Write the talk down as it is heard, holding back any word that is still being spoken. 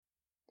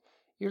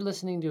You're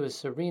listening to a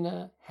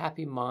Serena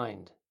Happy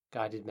Mind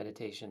guided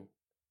meditation.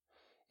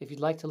 If you'd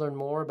like to learn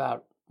more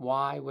about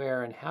why,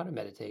 where, and how to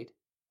meditate,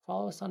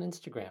 follow us on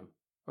Instagram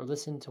or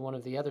listen to one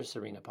of the other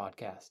Serena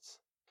podcasts.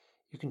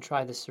 You can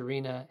try the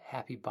Serena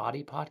Happy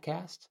Body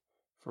podcast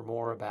for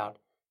more about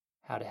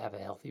how to have a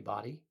healthy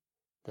body,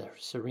 the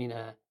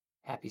Serena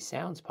Happy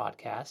Sounds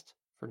podcast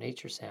for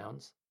nature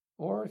sounds,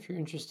 or if you're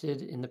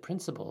interested in the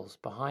principles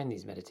behind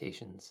these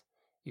meditations,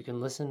 you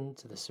can listen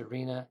to the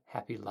Serena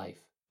Happy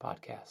Life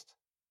podcast.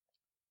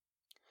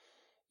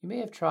 You may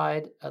have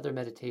tried other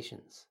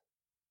meditations,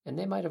 and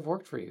they might have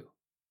worked for you.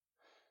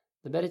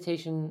 The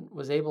meditation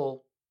was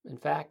able, in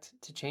fact,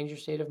 to change your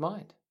state of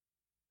mind.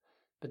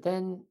 But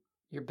then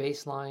your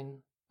baseline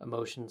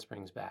emotion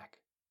springs back.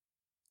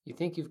 You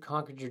think you've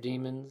conquered your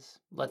demons,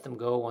 let them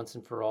go once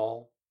and for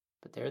all,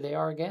 but there they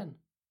are again.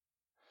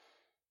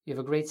 You have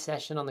a great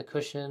session on the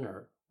cushion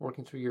or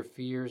working through your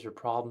fears or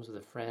problems with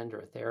a friend or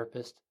a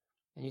therapist,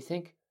 and you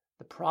think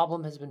the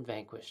problem has been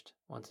vanquished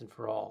once and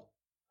for all.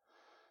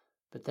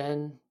 But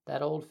then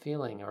that old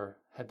feeling or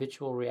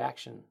habitual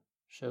reaction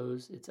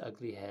shows its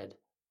ugly head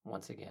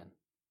once again.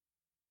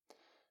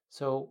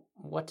 So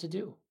what to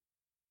do?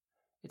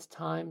 It's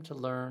time to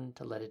learn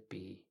to let it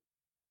be,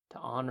 to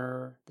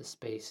honor the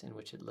space in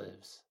which it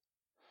lives.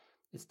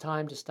 It's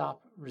time to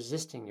stop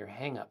resisting your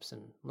hang-ups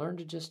and learn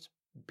to just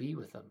be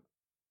with them.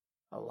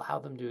 Allow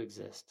them to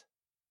exist.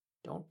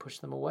 Don't push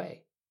them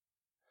away.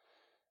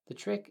 The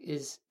trick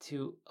is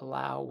to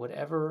allow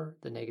whatever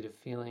the negative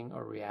feeling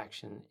or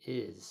reaction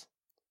is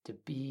to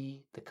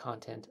be the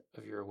content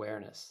of your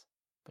awareness,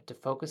 but to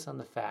focus on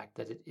the fact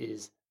that it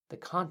is the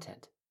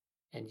content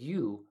and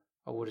you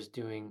are what is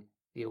doing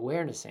the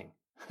awarenessing,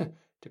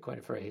 to coin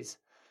a phrase.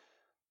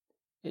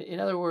 In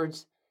other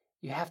words,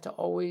 you have to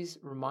always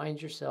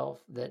remind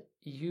yourself that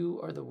you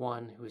are the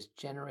one who is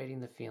generating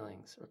the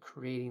feelings or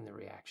creating the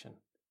reaction.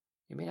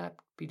 You may not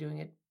be doing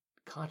it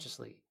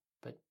consciously,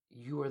 but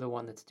you are the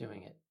one that's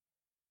doing it.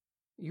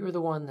 You're the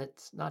one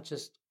that's not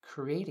just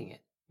creating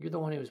it, you're the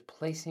one who is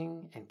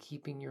placing and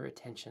keeping your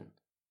attention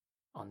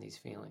on these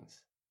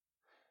feelings.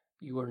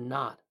 You are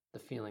not the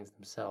feelings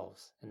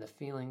themselves, and the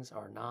feelings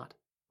are not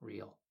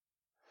real.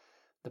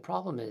 The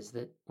problem is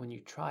that when you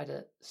try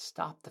to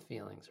stop the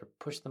feelings or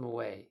push them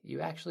away,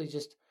 you actually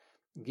just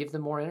give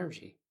them more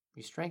energy.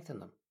 You strengthen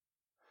them.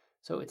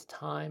 So it's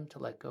time to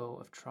let go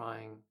of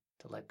trying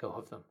to let go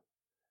of them.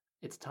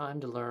 It's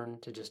time to learn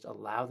to just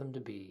allow them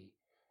to be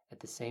at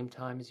the same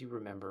time as you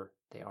remember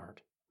they aren't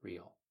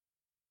real.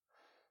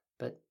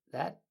 But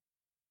that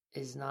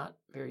is not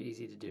very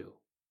easy to do.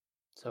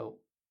 So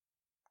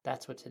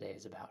that's what today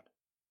is about.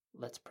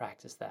 Let's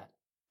practice that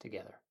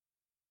together.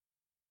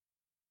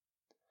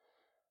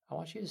 I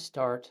want you to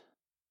start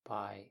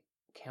by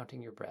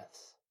counting your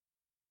breaths.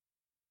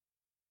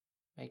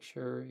 Make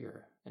sure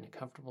you're in a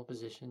comfortable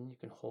position you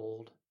can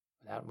hold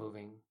without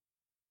moving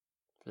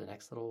for the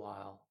next little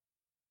while.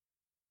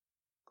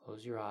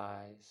 Close your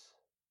eyes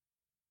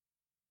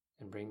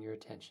and bring your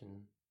attention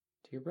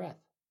to your breath.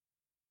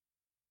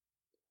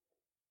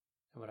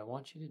 And what I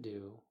want you to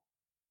do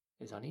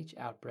is on each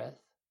out breath,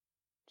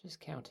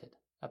 just count it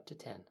up to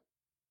 10.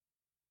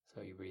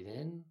 So you breathe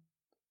in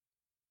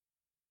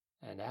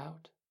and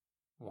out,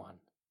 1.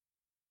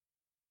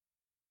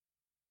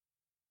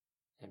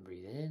 And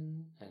breathe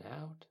in and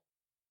out,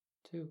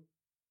 2.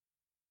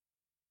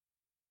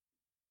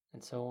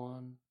 And so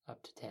on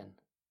up to 10.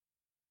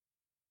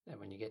 And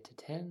when you get to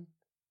 10,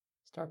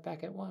 start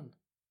back at 1.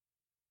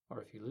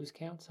 Or if you lose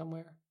count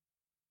somewhere,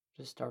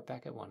 just start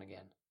back at 1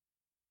 again.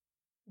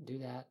 Do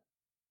that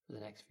for the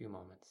next few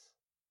moments.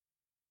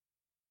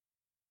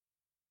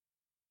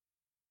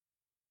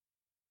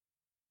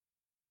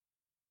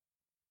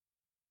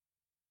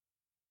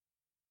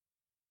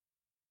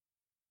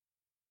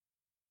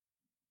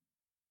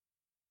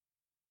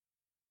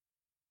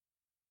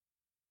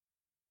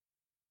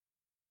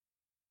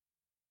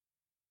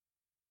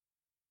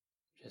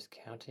 Just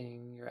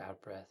counting your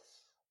out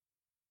breaths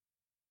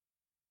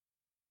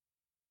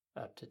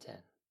up to 10.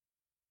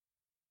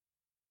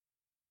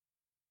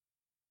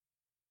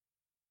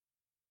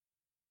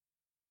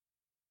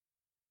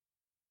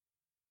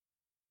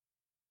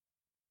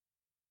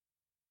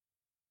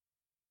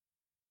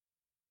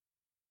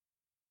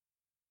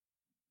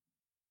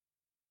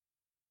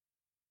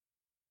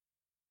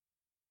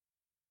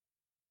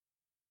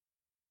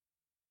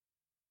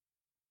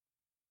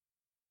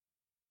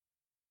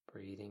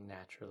 Breathing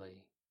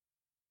naturally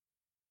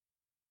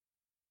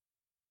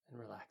and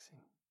relaxing.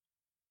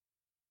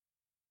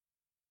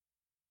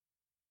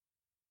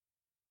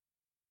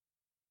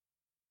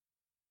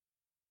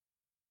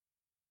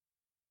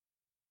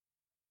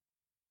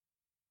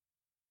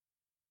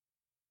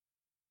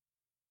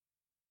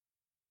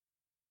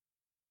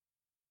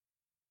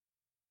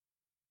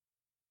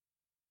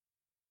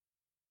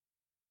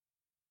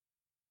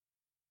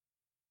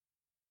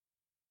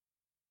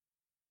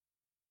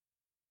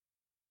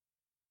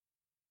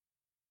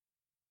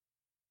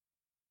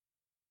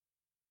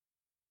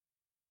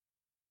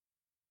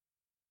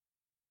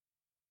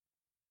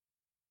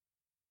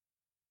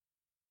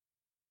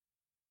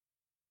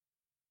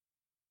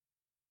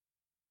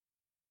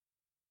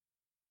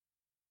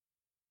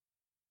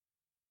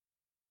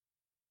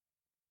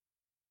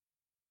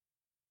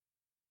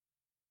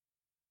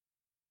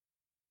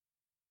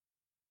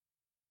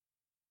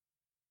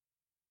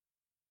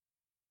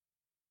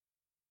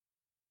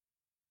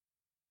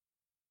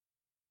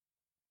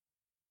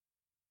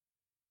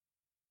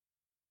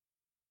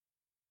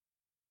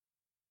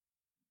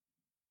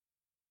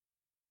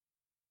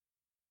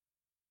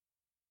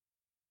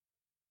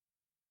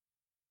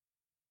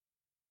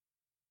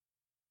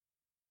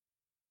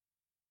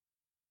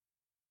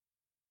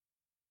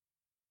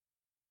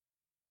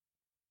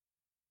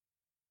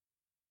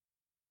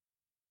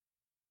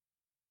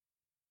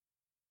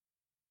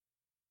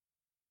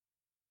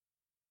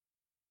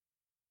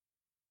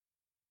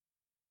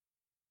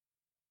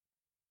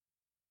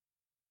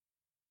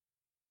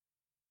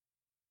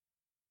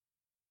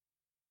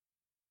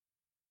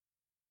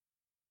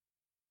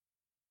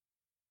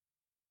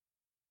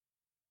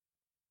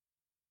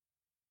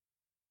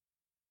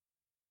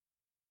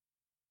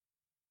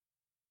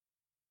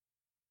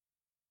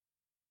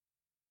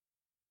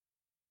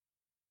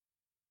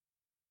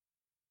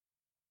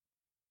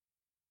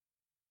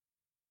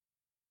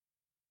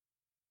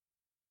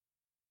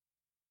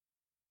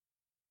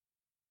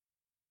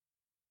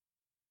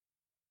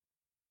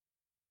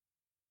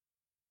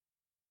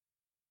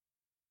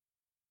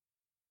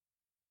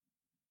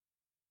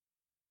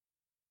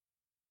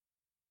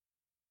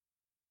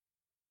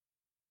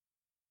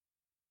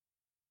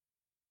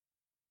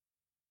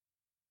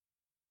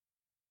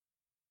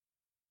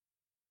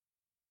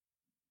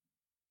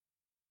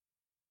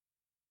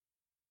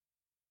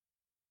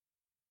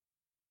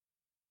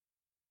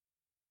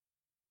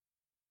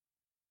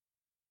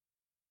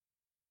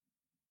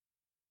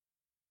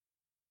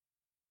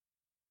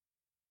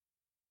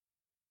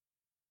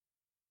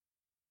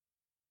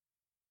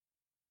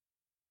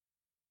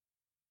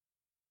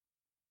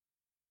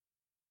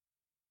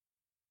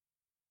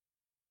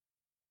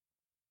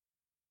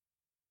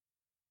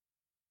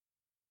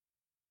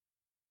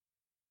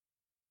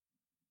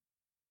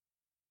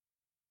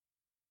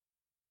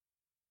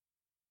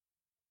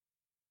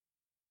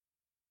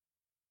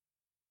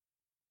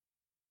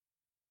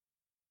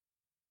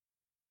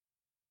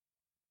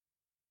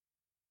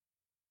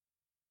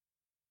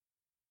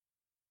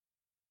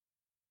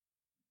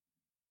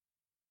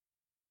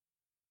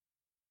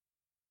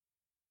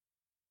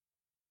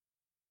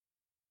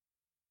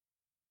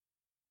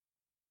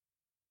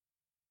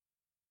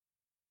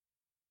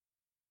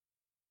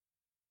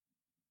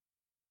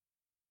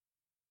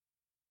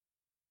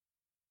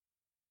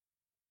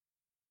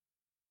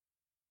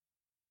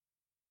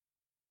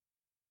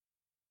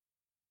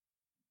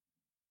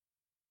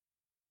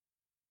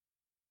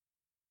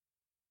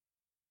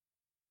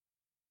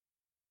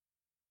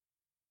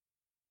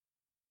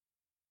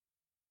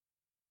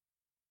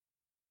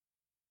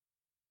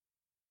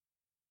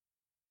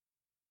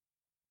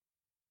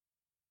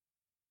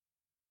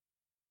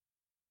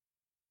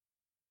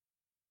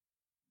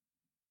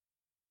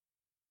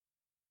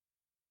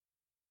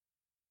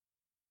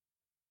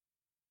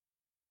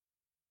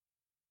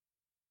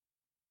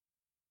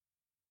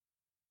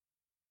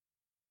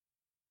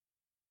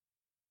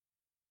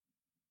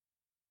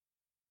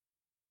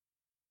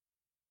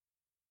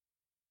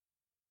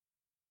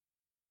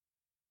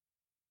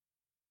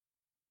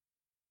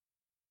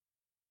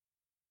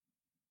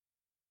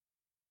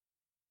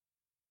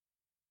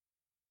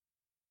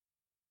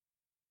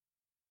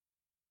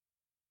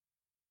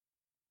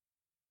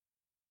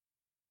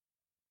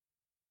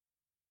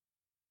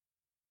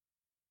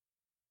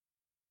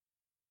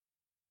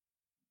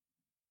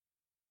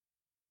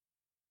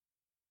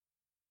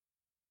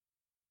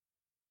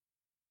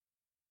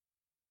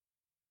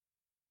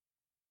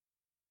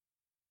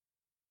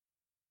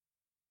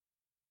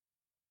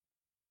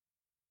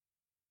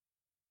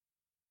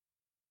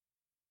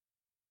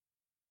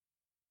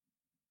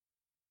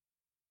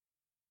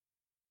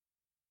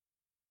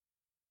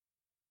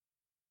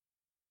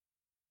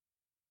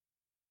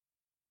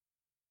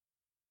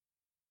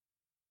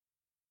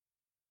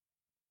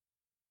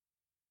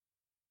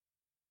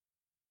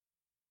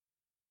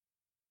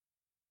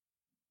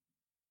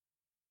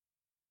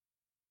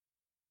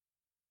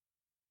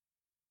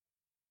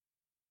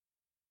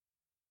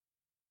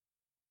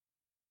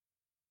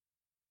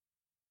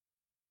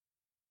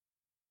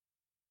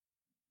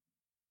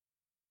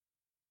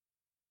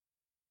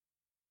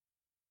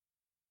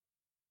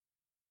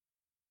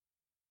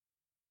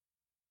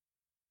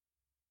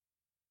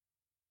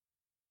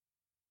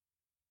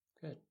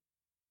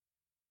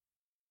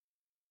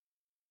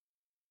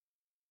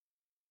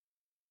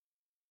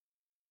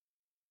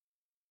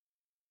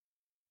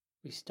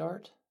 We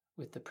start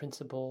with the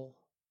principle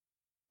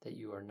that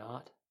you are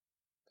not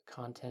the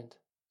content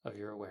of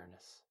your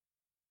awareness.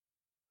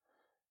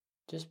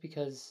 Just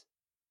because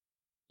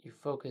you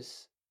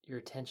focus your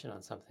attention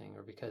on something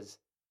or because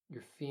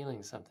you're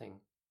feeling something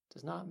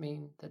does not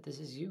mean that this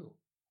is you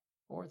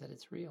or that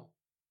it's real.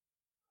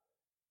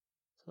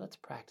 So let's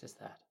practice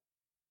that.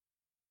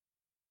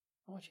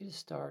 I want you to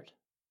start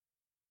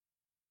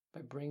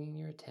by bringing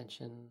your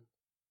attention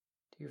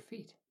to your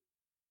feet.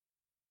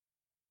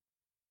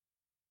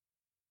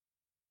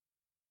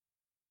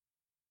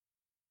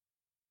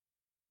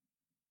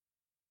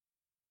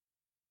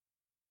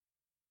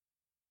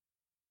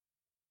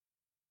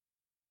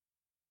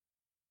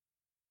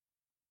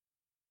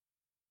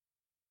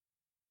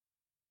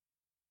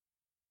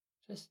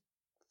 Just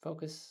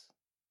focus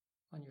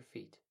on your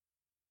feet.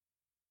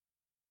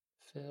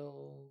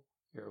 Fill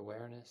your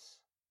awareness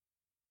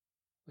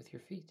with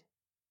your feet.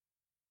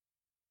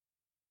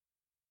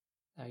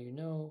 Now you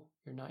know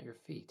you're not your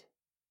feet,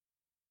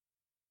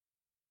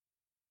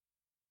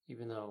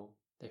 even though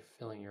they're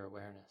filling your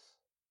awareness.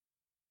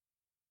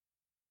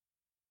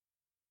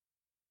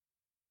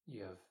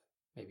 You have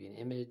maybe an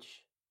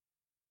image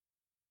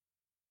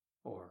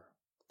or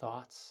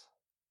thoughts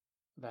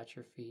about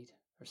your feet,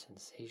 or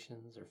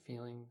sensations or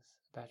feelings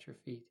about your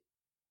feet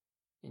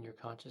in your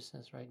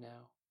consciousness right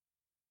now.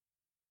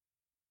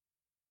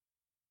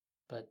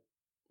 But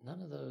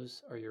none of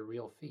those are your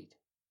real feet.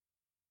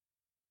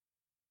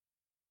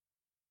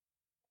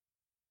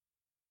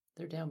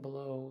 They're down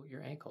below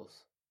your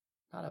ankles,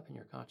 not up in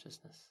your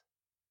consciousness.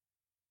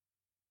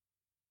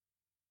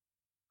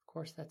 Of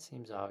course, that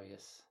seems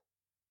obvious,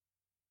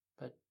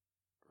 but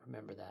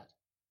remember that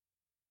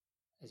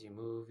as you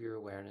move your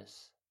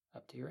awareness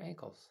up to your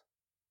ankles.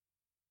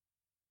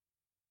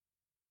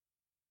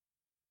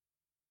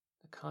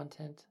 The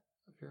content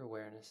of your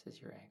awareness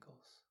is your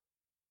ankles.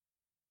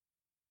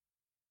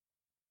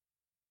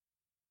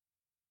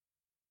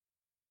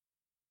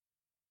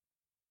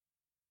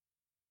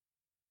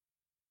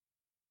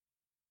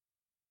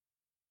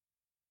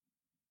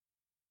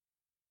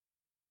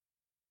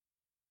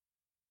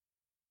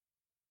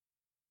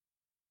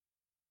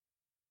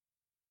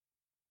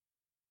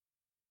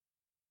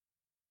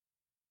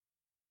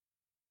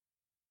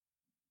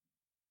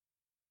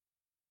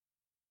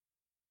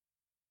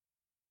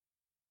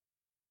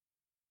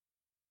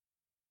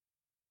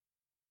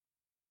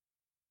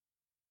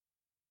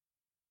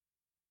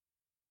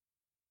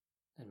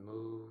 And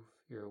move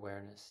your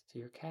awareness to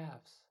your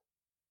calves.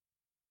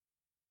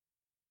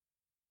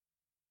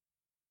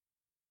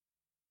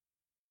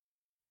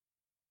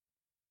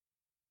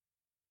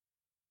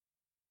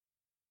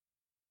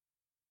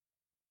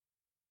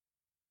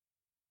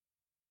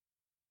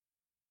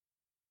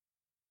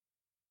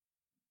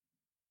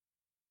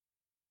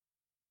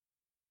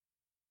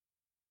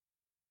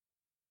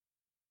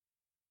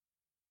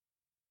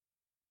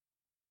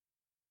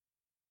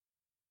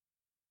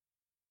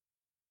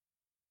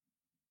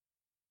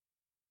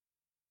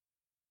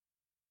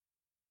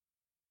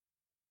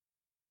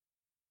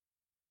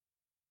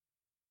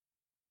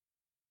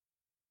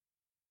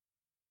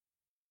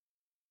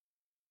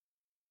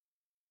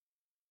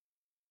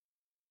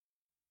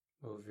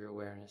 Move your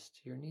awareness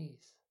to your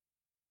knees.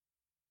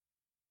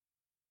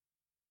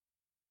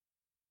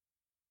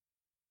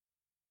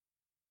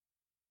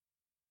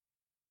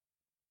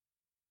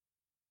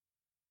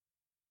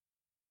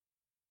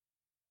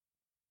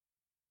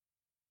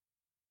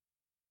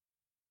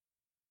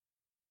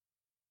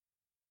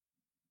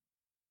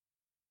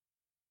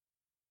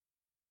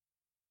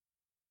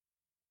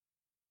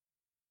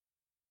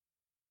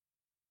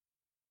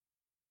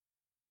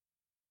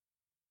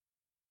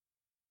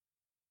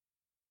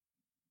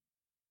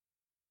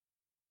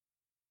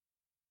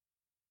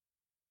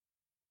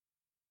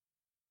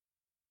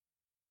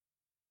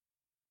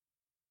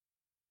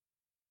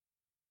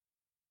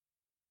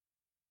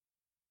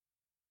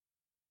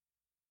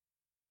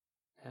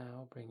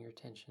 Now bring your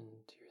attention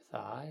to your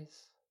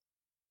thighs.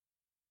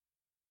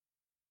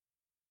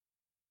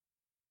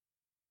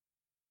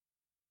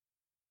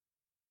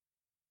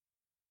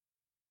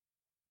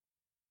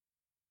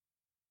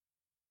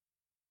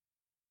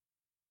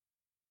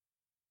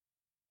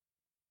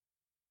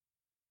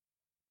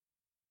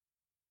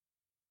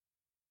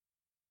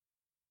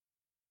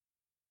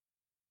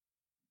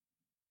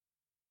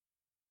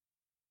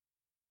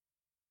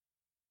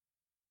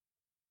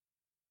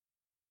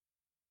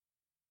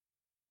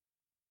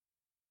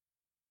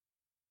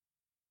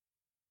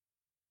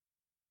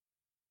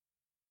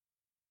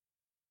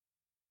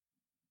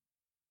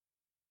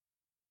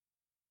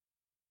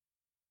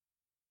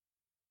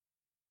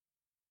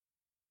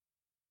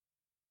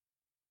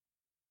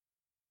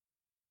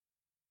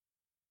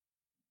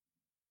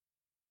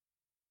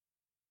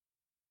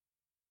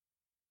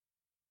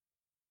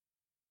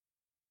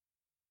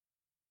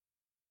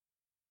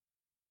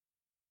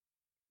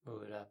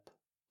 Move it up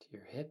to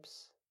your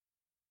hips.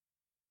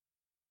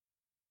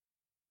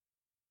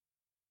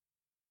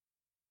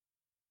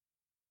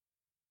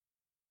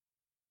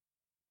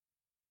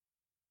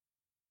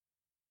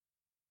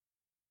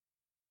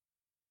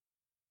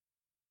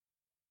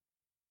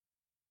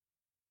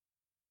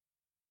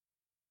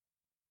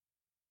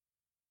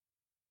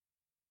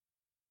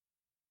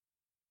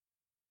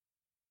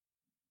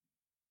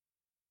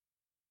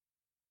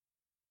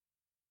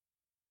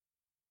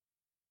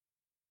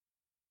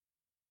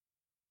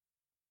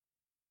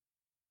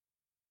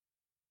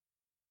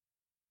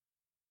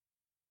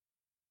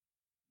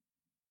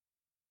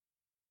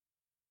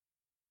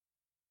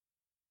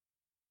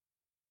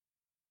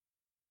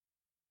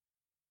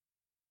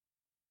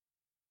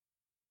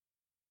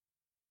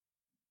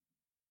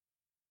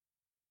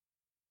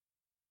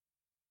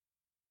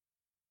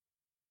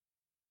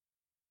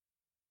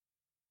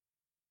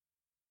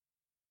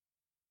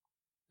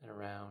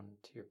 around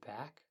to your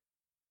back.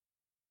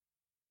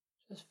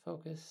 Just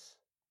focus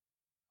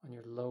on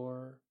your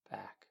lower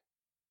back.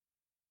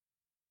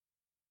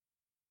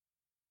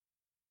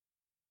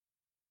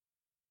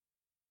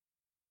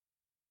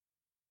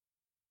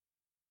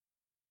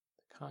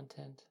 The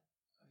content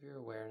of your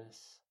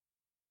awareness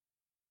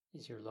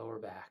is your lower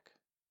back,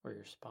 where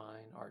your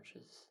spine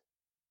arches.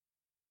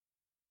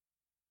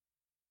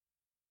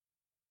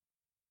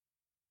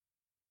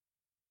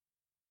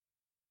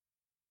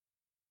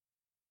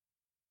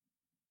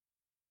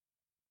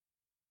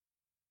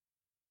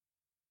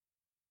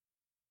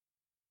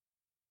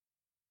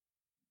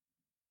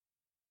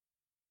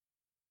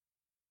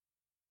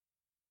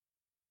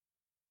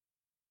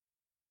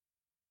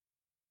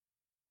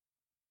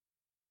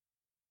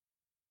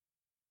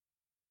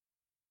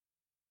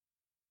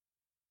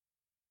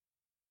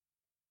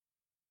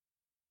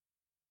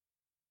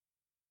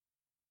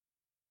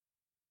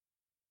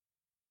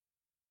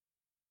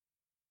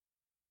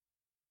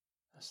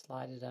 Now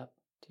slide it up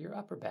to your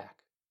upper back,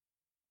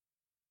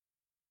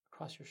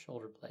 across your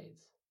shoulder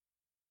blades.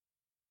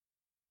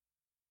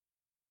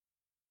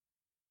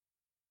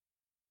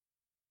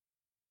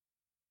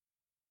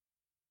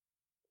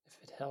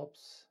 If it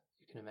helps,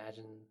 you can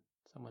imagine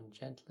someone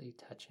gently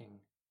touching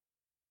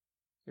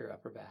your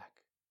upper back.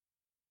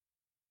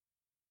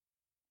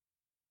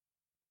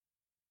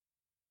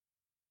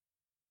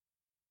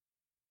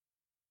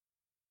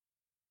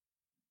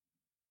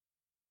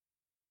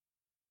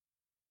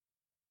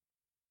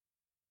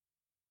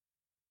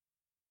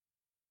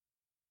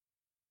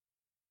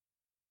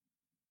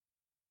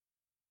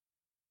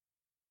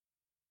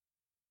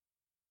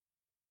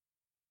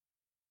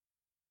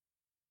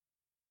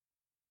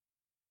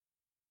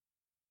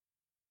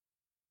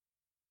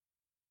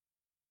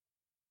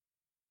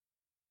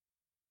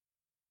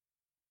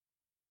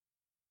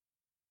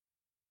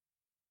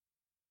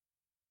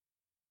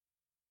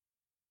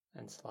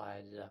 And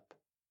slide it up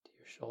to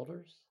your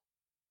shoulders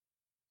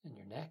and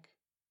your neck.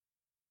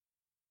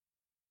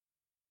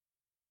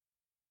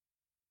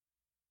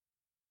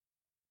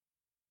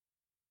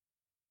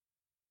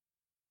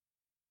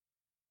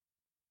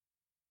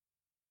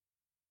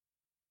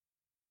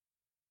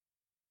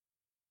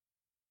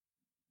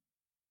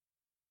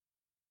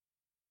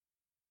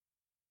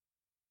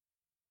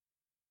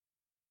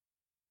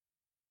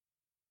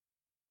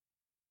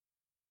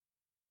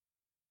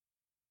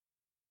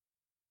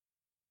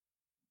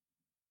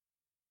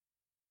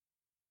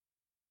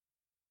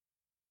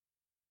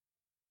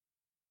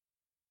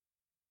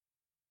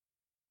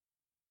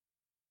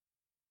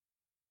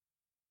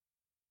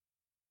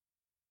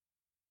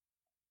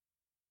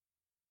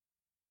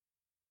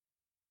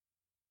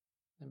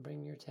 Then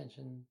bring your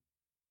attention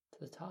to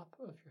the top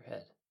of your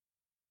head.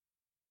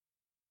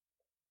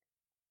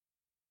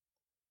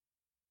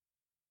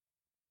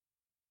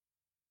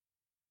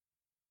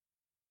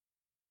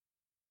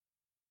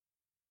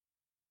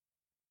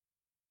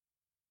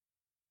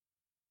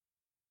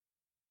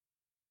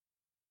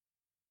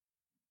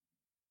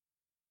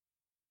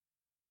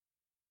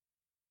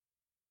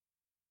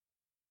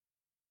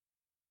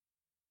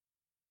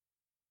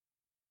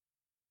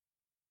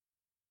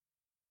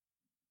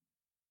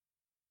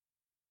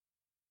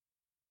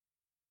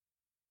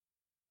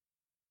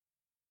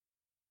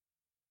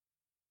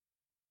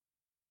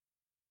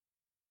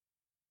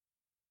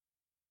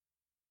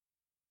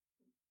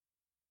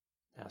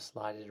 Now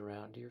slide it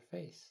around to your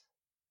face.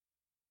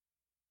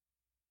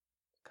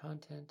 The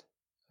content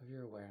of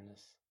your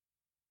awareness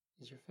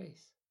is your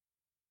face.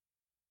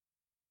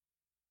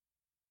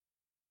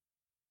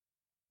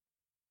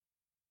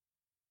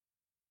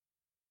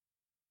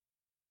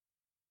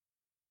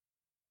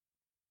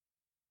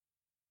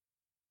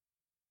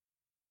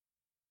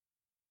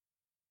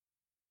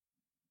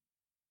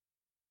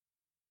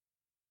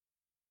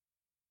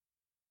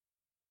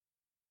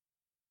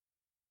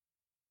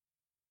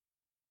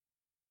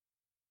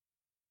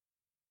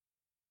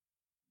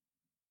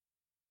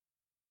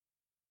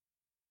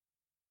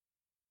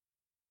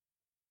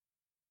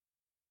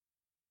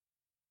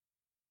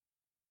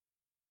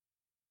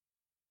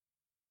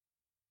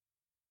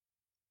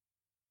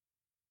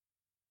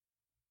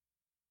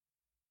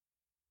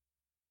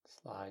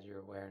 Slide your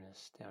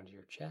awareness down to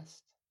your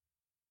chest.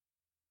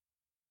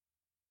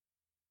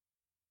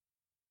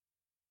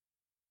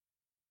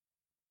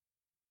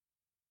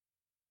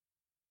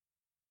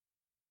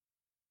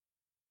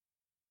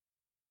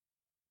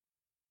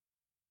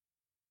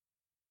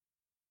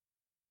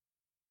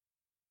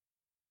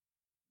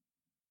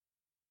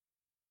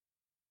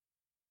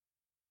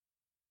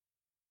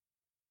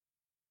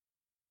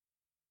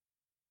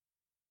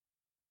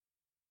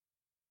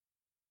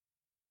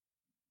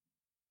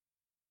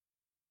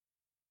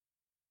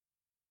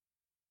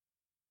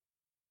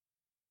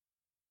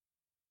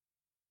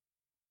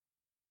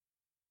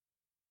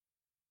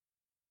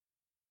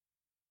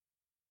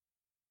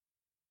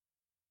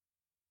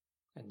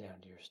 And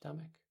down to your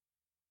stomach.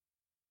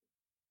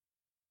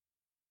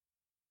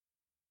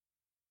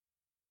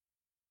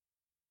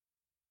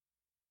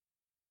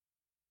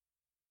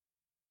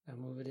 Now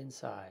move it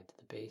inside to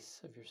the base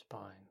of your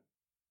spine.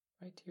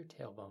 right to your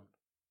tailbone.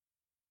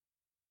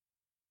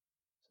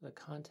 So the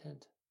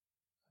content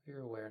of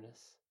your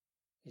awareness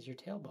is your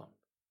tailbone,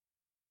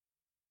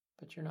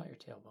 but you're not your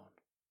tailbone.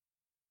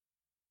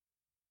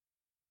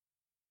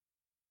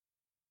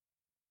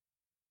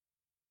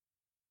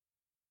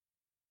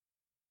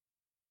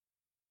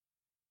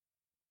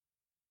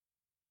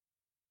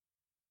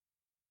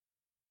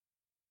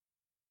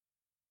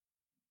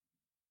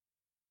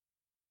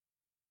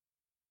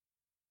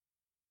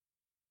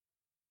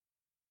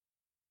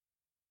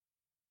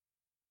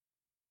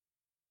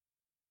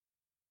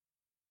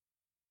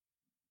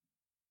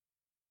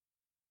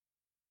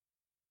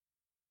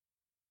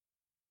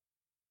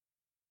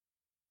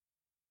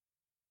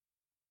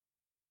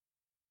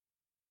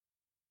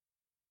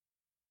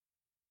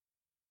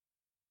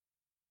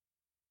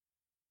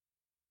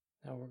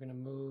 Now we're going to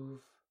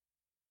move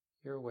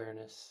your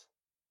awareness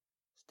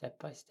step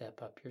by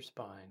step up your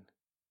spine,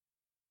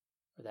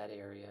 or that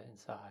area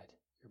inside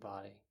your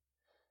body.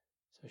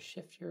 So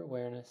shift your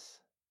awareness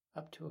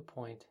up to a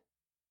point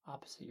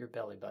opposite your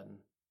belly button,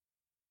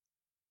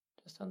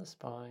 just on the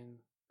spine,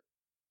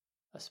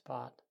 a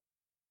spot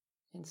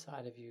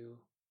inside of you,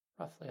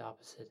 roughly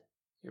opposite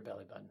your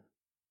belly button.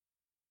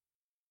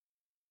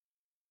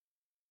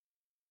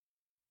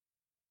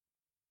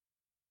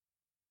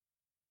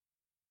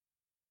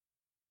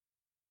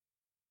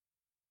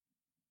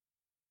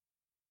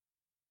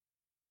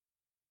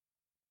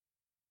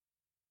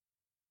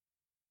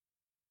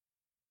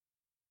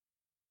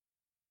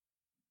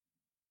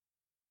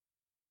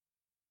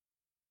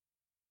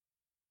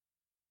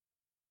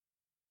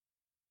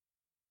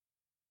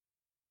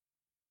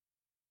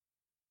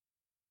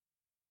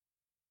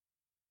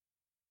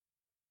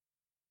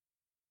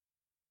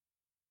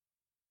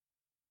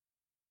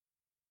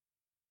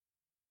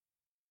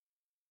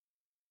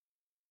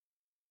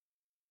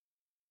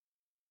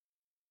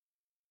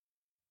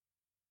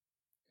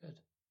 Good.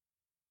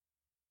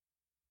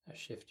 Now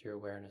shift your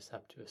awareness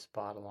up to a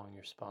spot along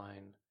your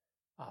spine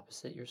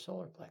opposite your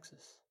solar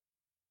plexus.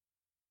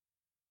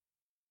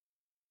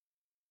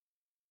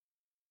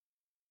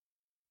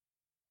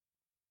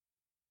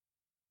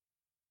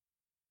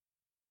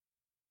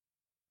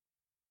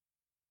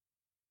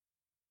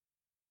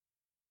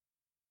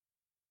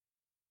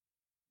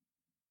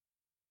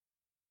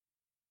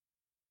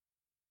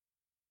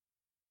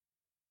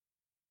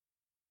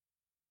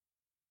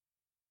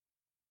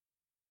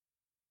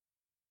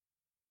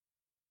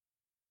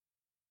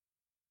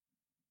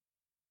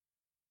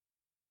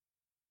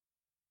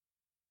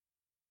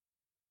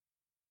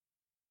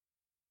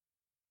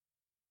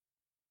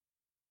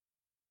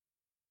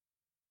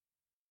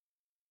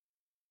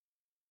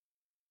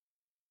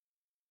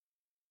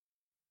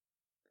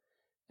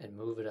 And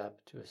move it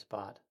up to a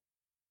spot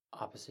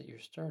opposite your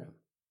sternum,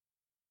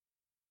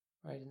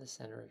 right in the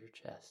center of your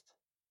chest.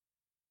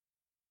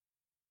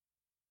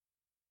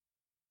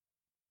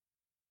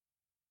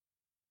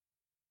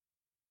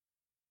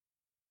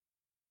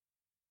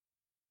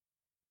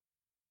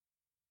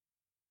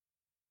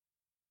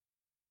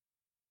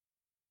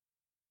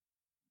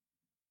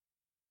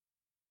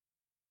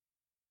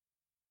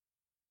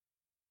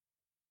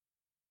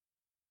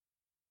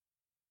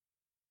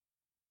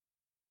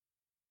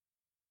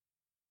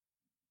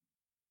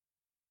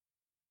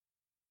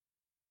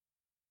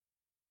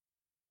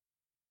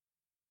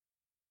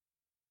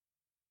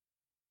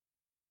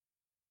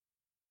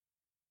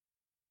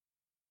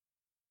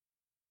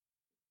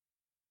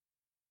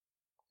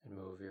 And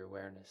move your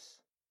awareness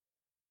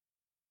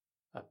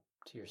up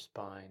to your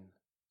spine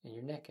and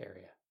your neck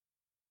area.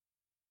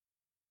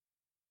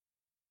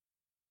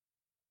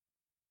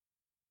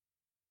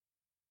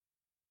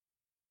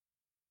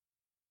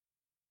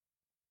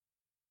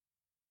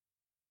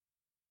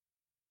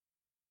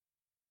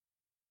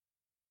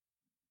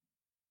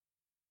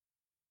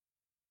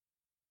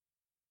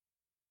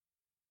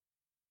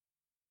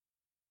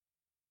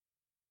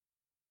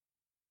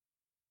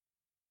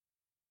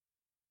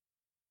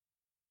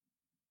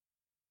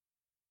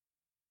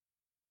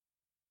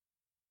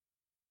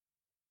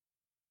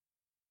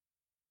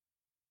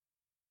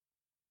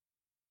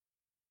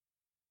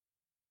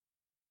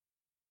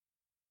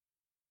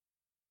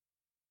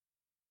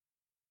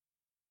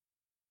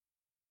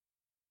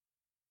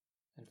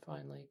 And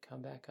finally,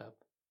 come back up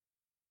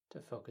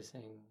to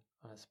focusing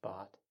on a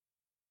spot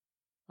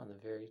on the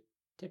very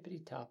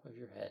tippity top of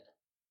your head.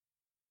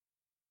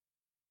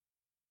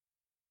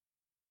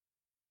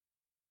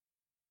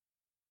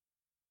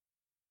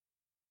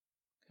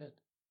 Good.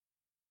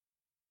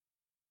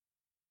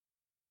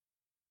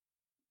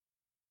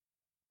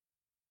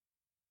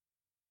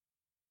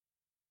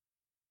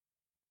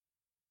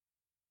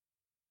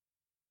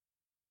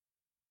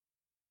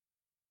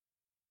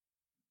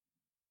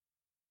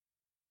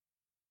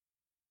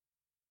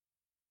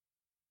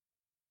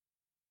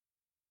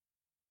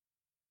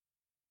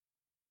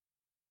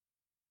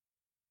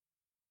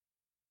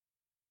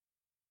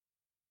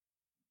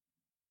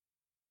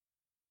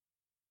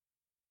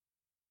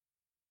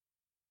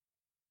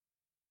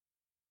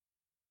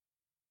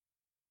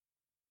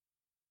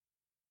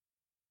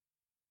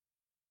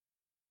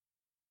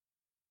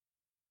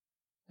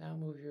 Now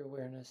move your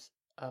awareness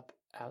up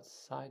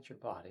outside your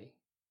body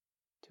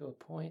to a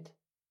point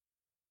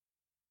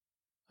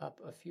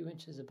up a few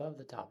inches above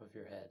the top of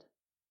your head.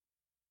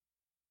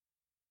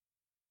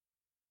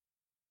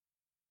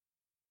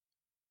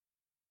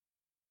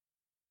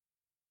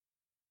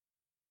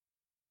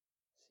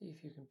 See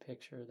if you can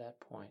picture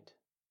that point.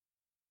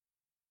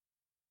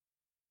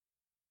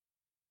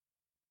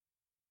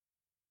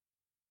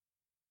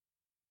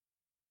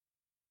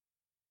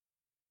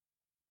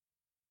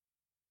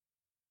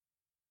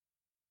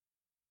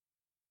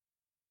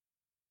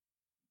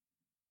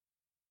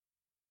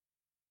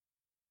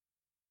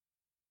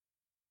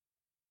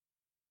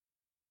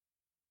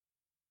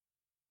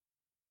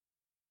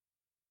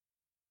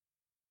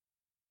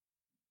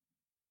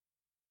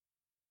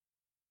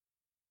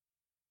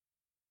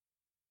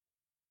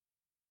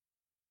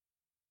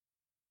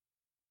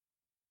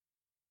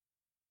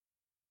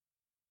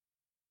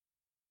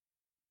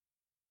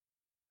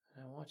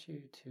 And I want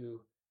you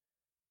to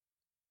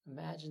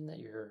imagine that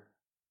your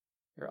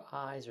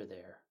eyes are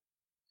there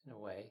in a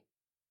way,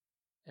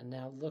 and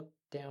now look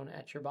down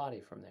at your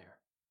body from there.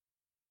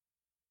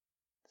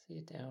 See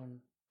it down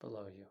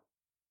below you.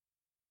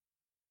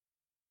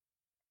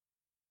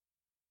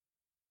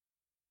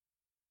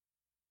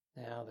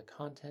 Now the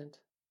content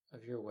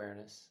of your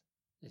awareness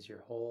is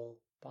your whole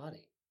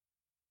body.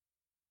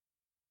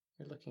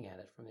 You're looking at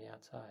it from the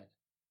outside.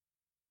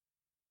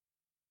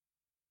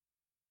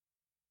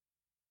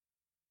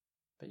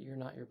 But you're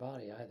not your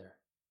body either.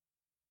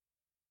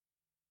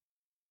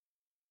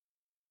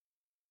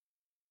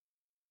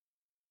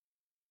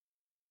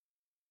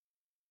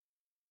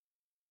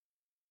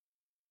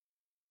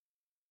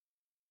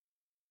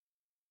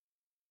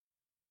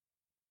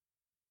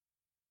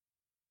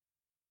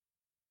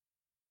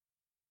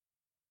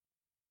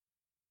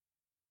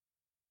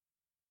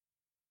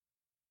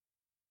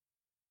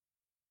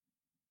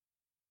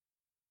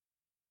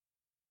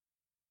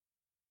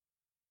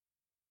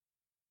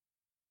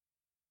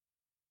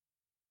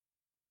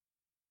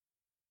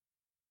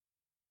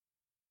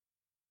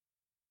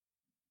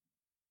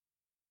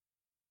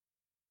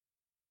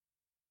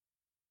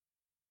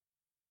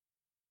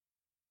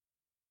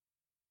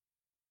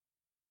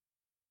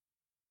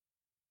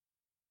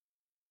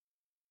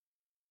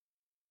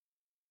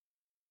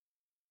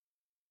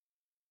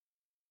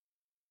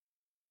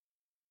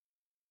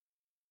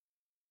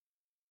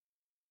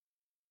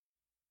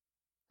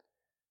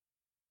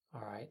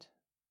 All right.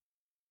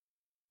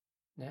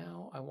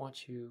 Now I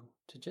want you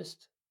to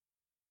just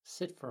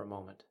sit for a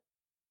moment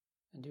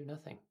and do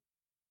nothing.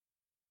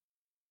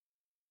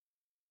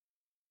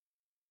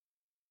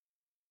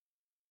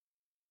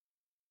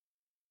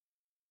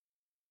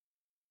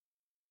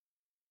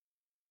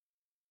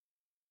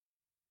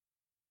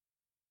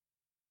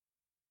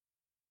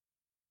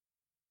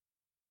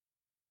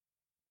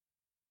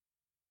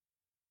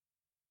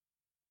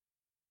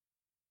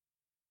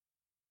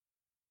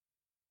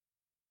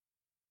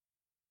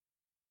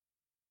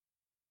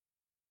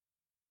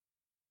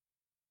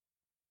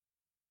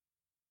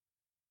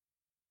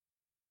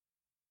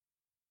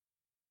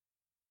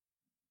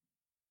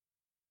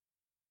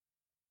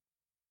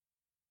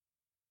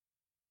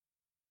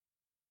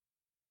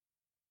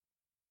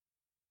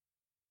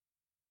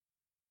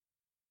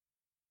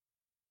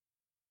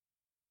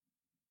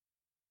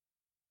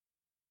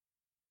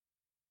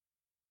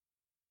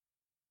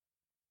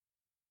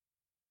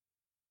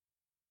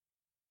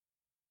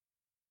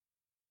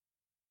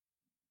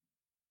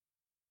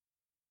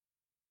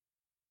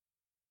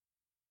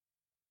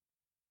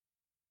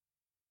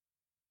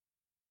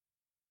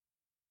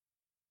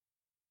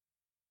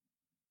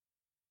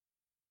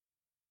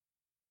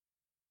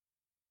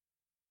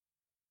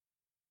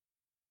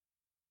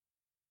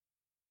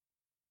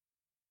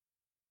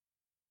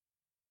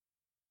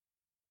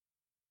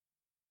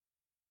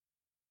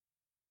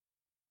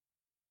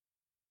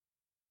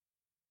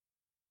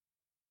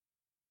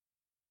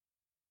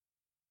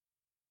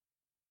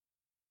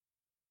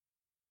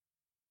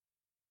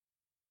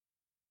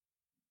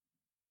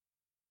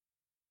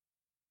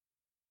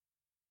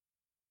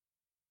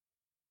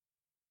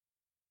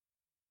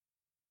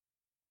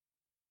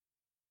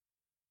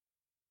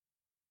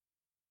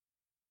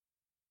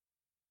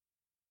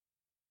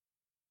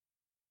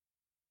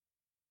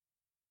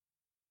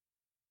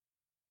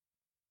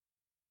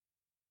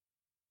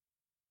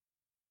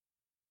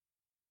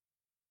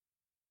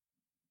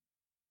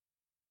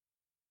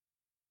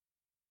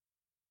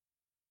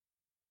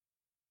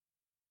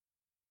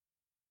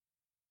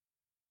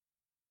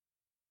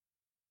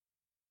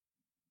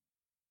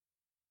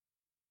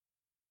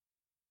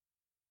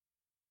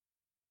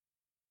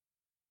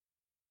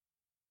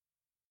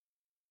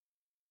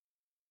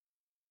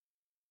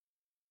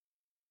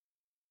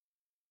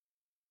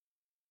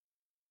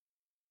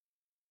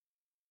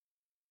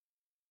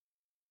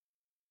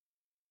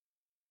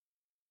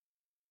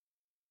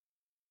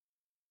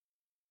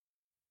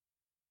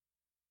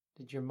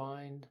 Did your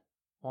mind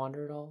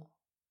wander at all?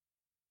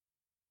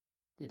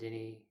 Did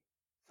any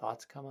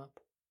thoughts come up?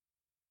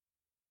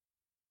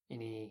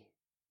 Any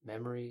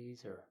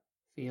memories or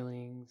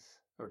feelings,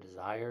 or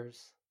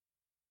desires?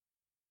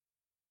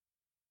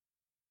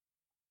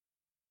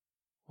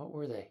 What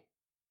were they?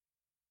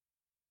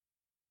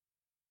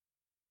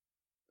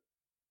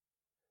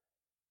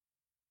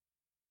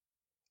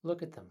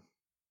 Look at them.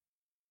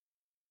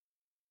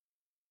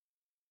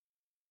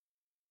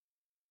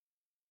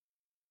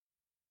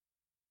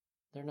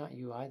 They're not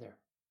you either,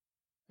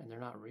 and they're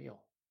not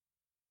real.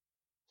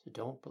 So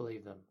don't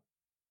believe them,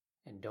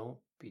 and don't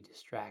be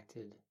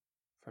distracted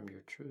from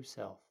your true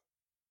self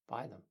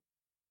by them.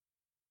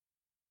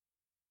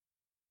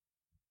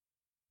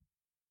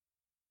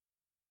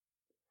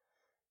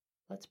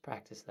 Let's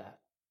practice that.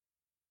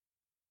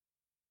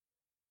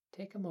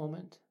 Take a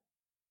moment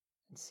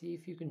and see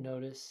if you can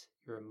notice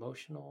your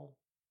emotional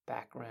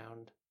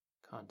background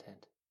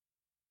content.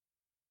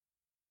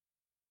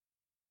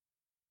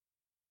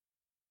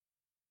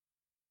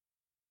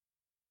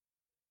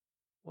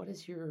 What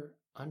is your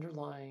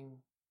underlying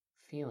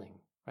feeling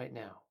right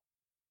now,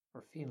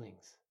 or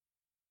feelings?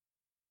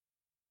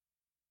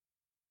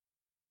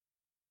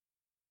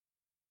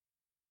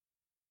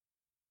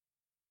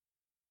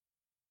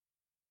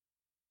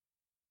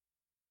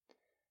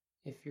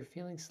 If you're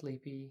feeling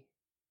sleepy,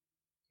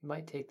 you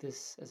might take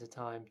this as a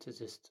time to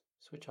just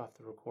switch off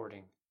the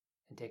recording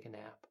and take a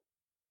nap.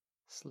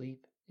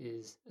 Sleep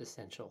is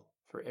essential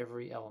for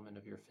every element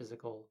of your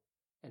physical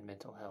and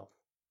mental health,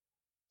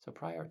 so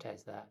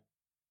prioritize that.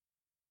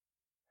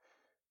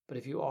 But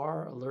if you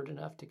are alert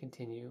enough to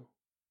continue,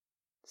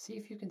 see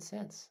if you can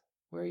sense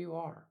where you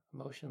are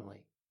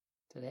emotionally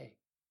today.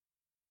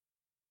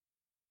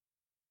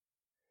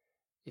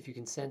 If you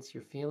can sense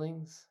your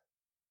feelings,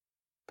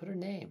 put a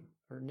name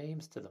or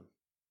names to them.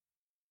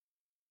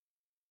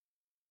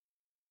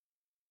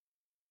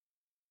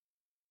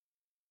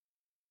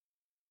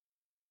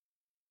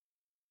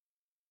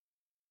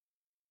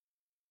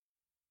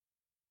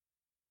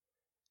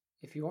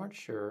 If you aren't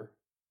sure,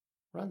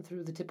 run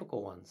through the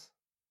typical ones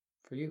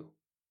for you.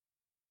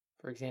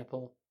 For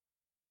example,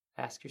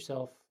 ask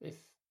yourself if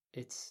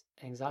it's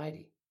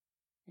anxiety.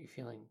 Are you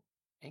feeling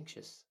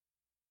anxious?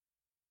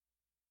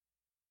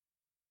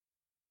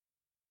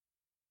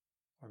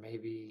 Or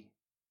maybe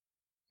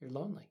you're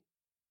lonely,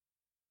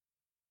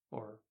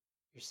 or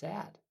you're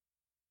sad.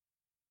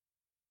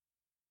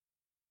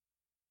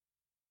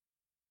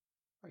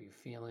 Are you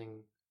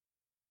feeling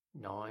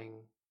gnawing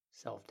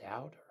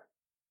self-doubt or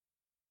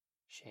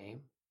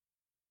shame,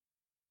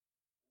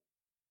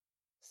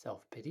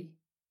 self-pity?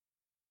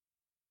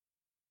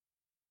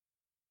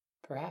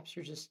 Perhaps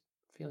you're just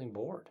feeling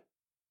bored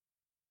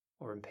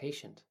or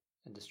impatient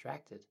and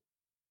distracted.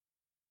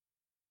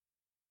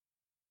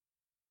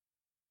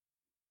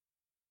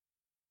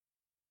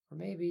 Or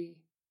maybe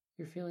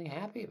you're feeling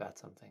happy about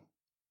something.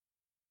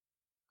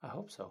 I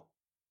hope so.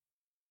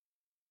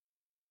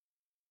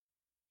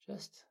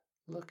 Just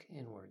look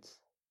inwards.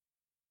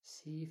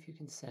 See if you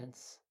can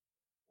sense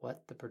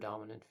what the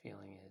predominant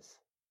feeling is.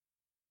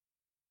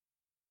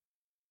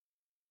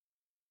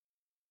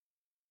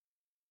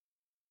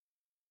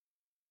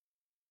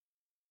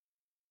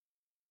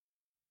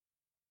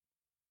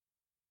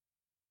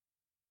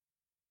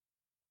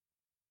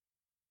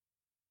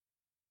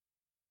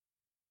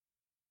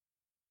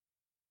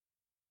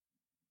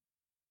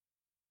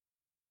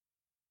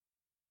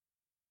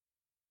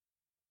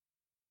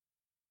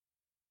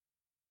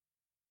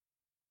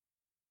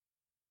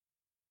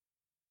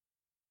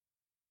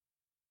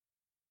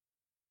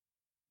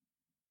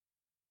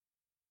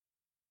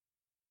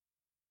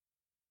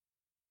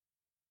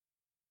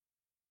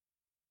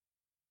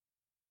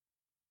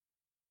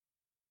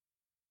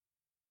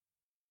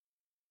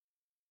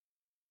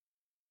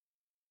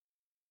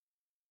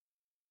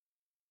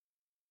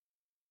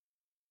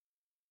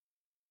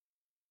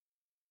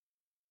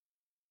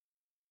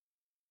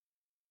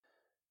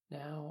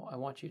 Now I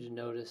want you to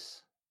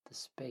notice the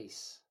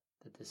space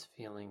that this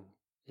feeling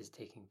is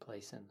taking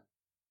place in.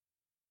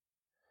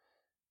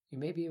 You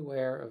may be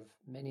aware of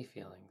many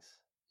feelings,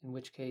 in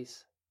which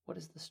case, what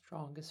is the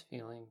strongest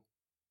feeling,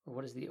 or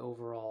what is the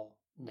overall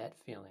net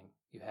feeling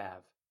you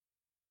have?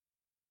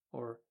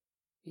 Or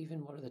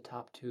even what are the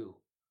top 2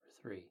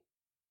 or 3?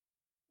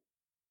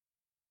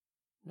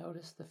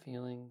 Notice the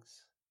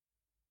feelings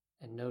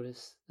and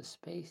notice the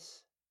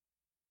space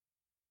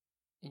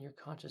in your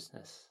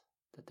consciousness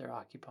that they're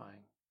occupying.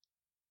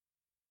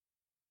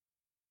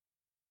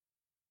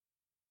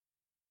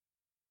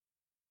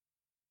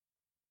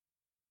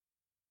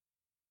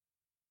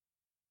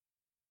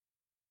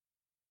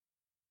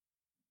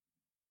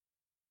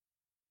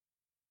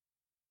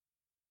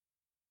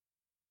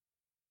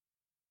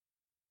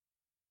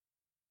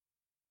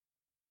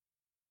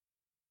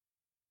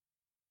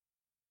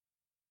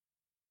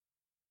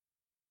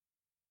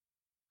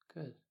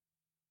 Good.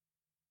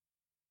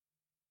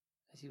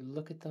 As you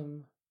look at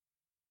them,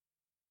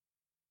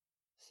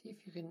 see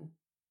if you can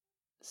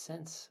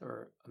sense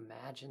or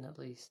imagine at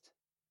least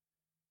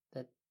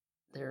that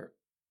there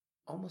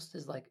almost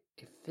is like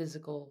a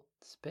physical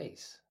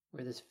space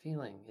where this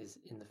feeling is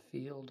in the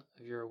field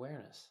of your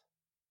awareness.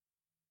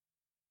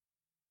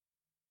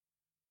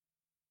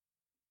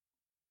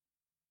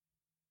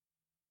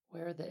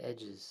 Where are the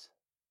edges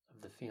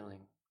of the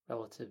feeling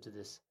relative to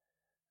this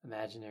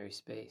imaginary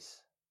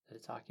space that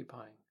it's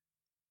occupying?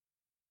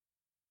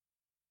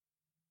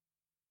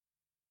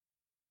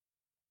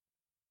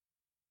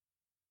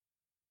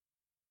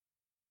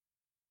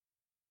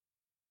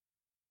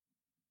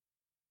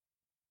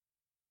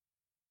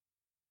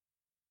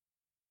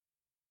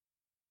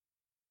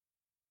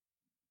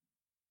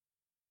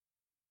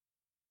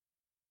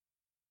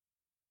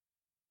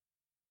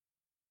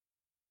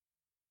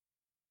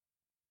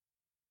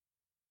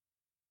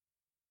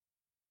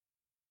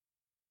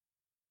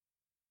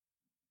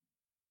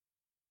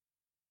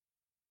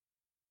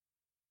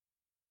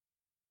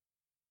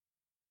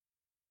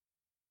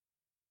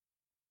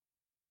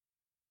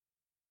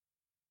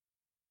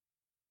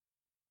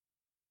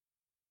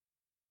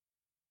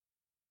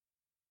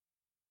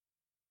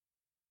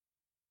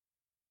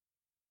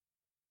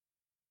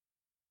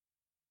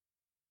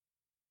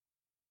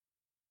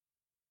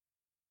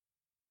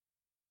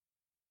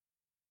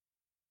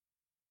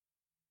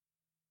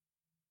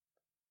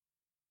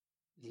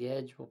 The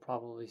edge will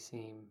probably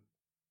seem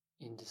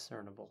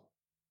indiscernible,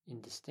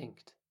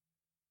 indistinct,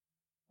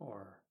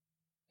 or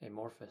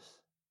amorphous.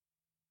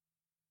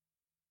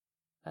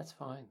 That's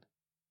fine.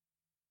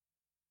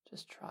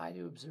 Just try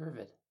to observe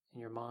it in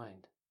your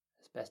mind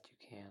as best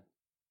you can.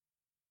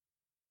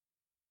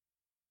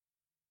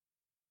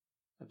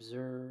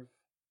 Observe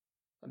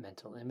a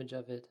mental image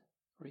of it,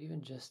 or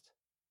even just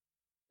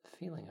the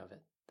feeling of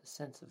it, the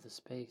sense of the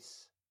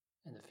space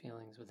and the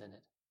feelings within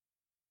it.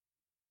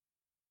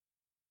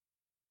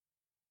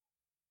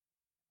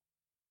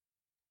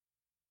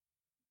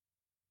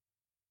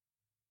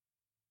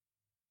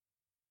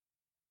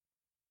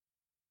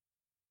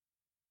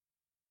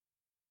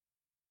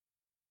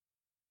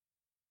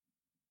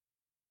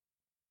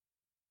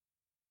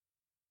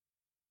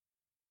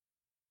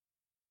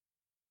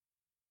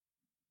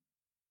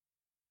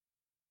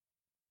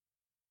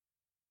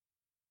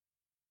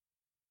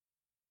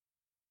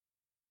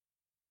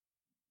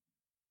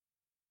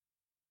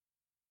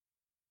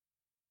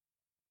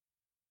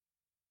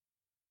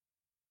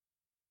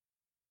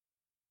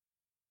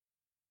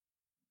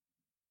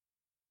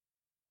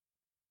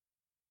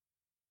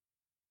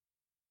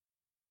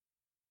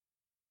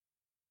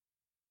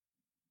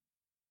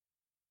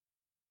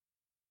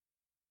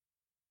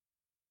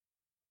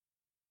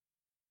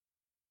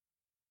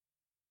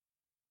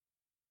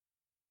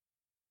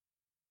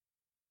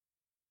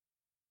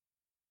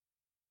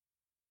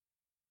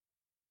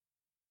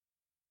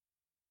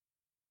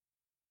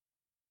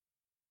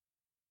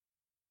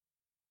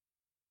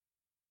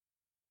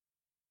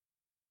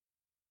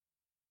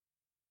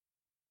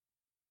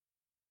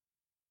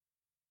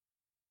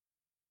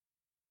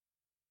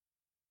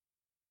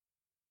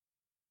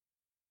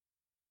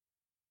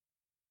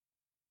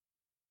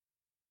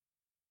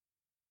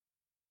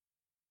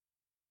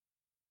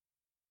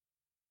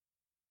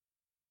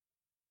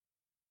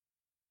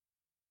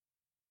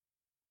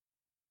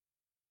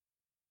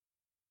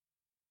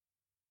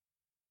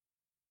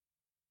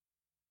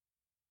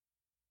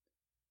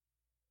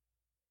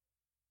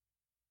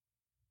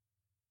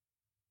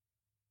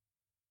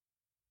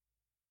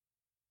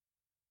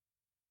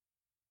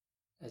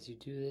 As you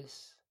do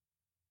this,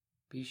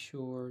 be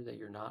sure that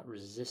you're not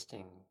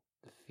resisting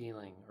the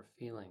feeling or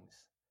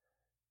feelings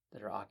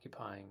that are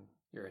occupying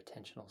your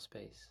attentional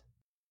space.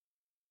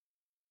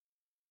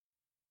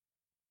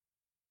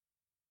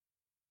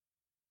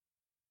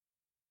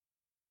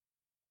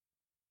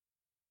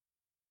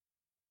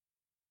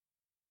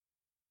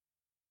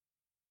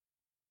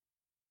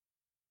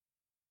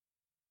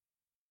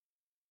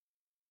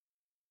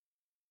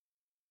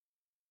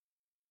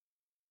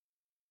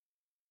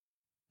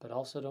 But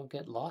also don't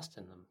get lost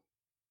in them.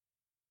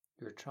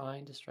 You're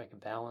trying to strike a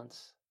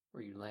balance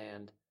where you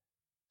land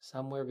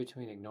somewhere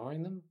between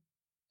ignoring them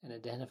and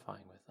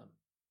identifying with them.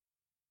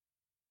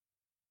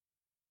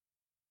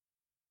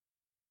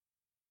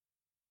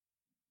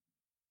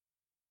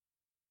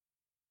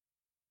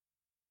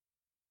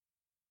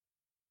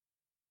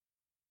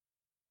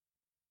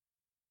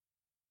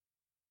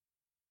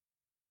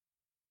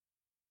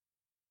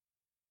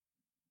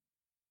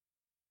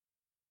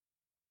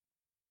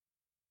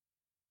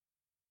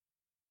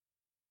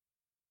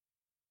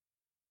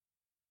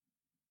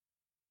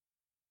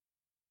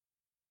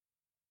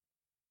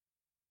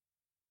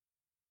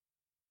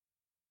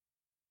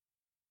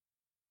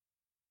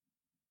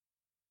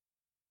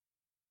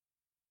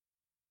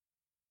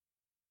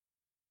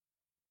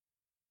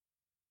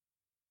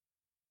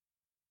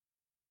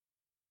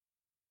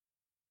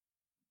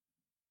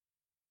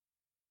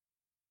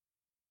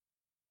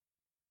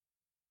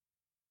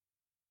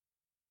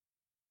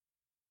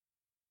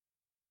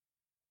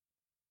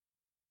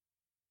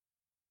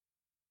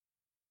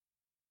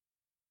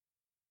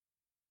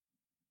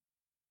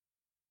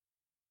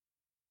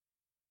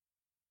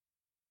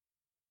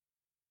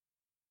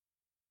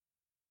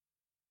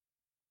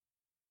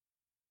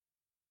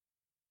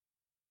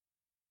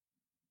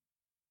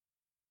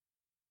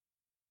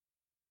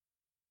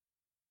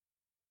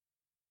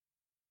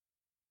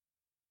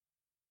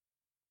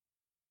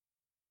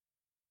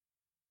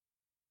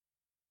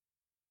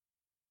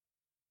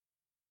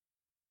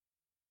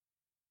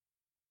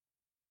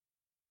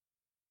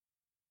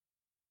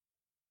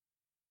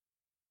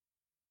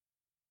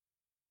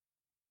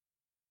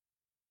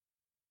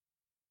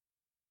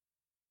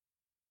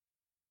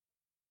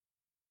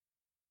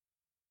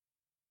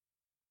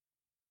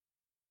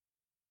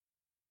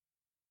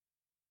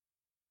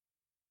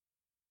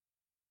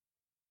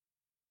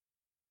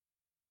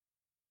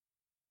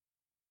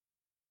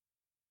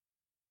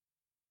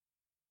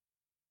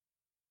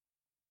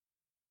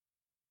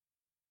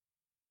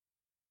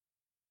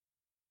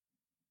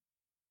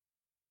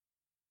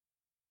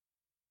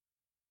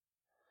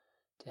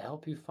 To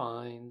help you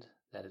find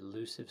that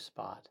elusive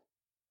spot,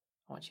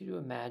 I want you to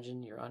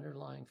imagine your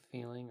underlying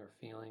feeling or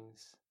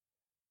feelings,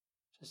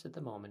 just at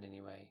the moment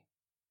anyway,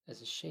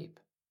 as a shape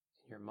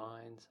in your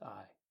mind's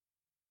eye.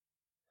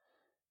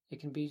 It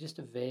can be just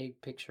a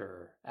vague picture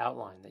or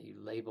outline that you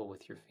label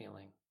with your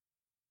feeling.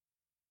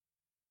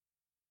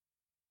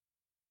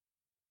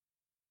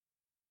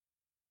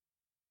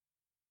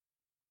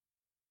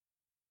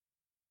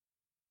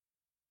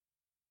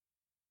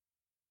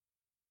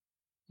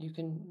 You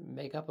can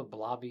make up a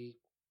blobby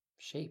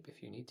shape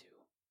if you need to.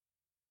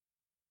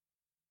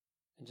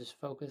 And just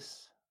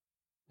focus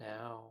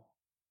now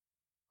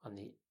on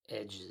the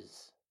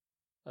edges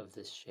of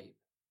this shape.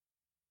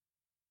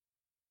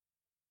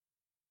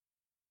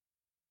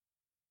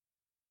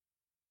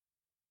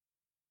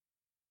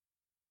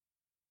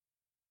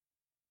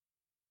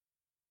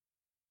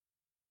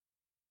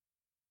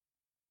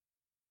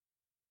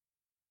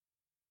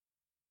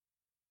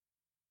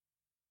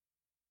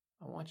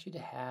 I want you to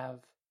have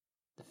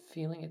the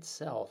feeling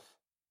itself,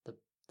 the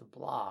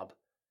blob,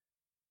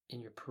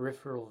 in your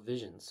peripheral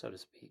vision, so to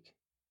speak,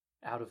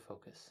 out of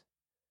focus.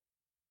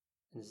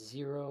 And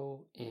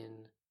zero in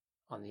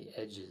on the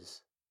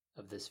edges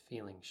of this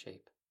feeling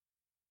shape.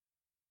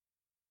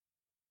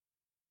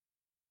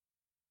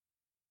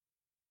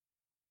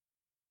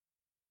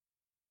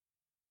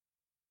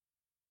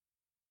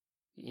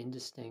 The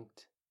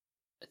indistinct,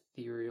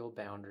 ethereal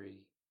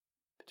boundary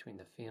between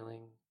the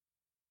feeling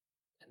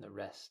and the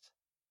rest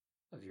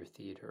of your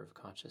theater of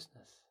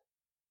consciousness.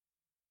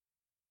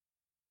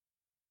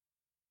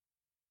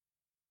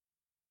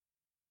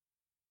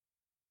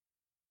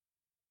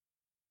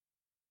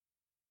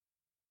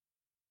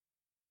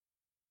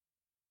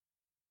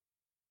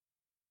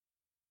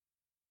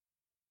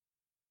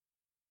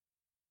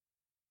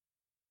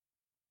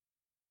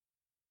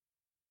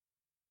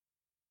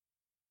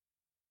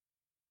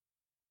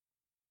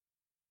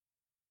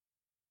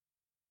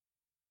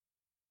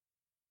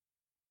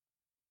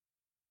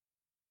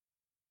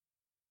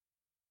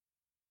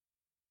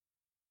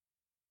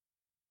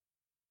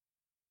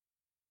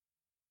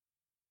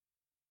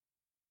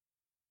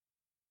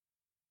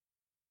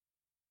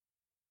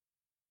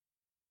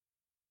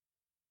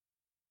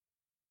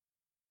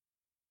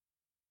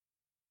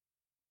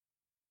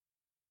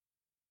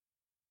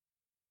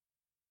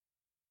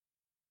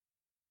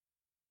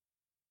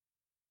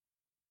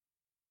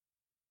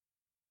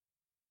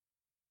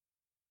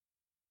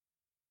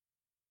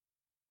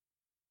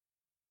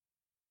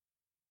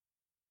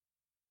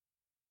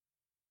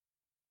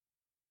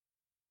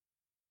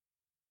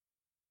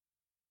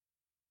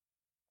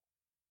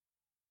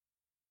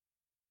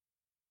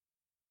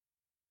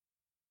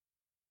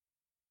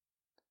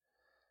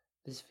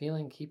 This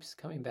feeling keeps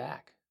coming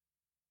back,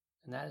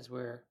 and that is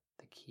where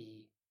the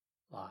key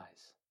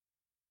lies.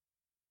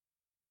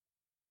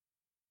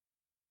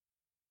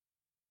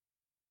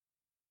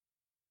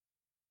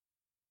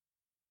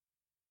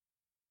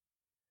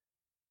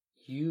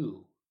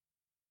 You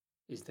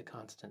is the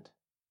constant.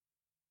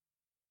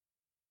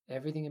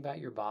 Everything about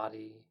your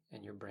body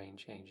and your brain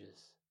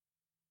changes.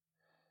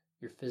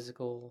 Your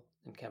physical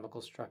and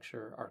chemical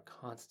structure are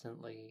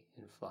constantly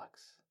in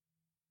flux.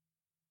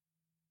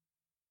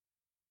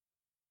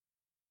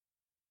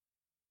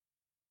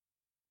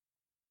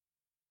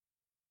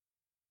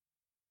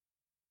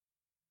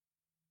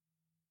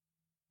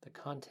 The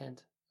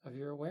content of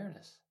your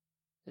awareness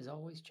is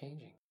always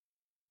changing.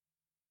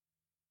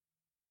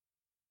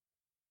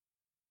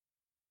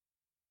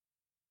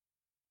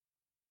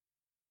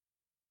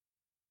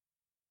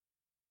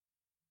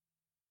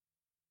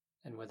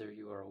 And whether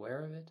you are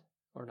aware of it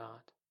or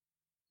not,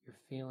 your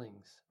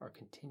feelings are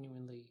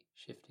continually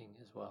shifting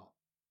as well.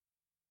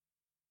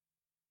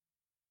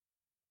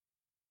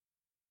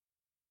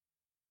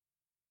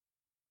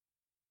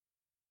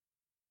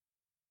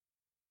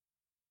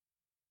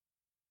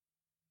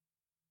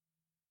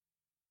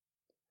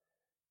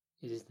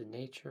 It is the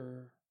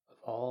nature of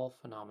all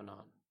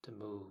phenomenon to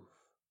move,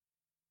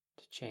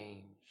 to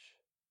change,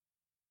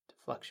 to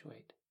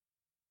fluctuate.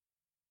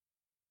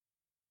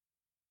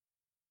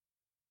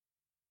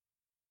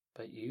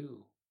 But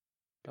you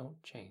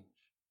don't change.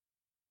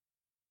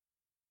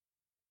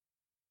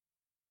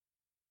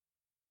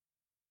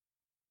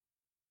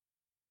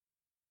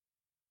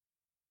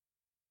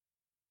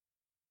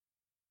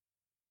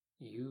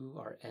 You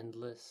are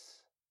endless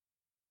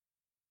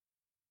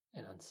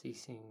and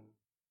unceasing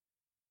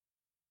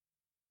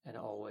and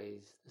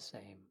always the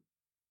same.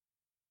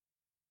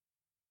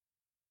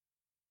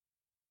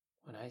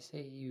 When I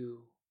say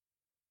you,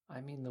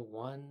 I mean the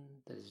one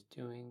that is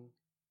doing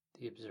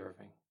the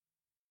observing.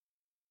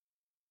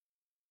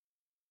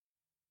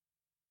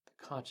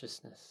 The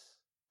consciousness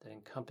that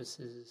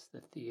encompasses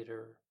the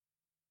theater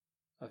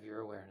of your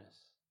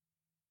awareness.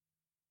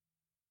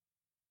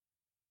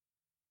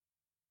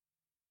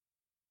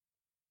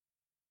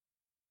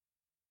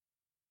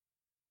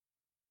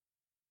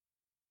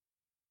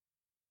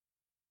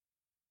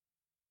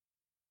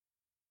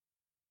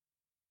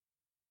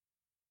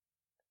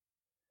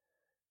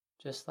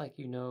 Just like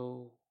you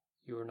know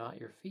you are not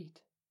your feet,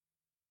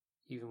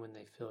 even when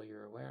they fill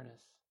your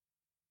awareness.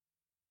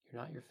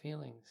 You're not your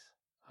feelings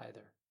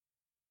either.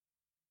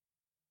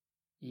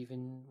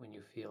 Even when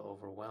you feel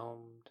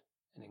overwhelmed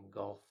and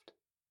engulfed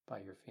by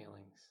your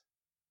feelings,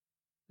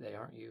 they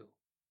aren't you.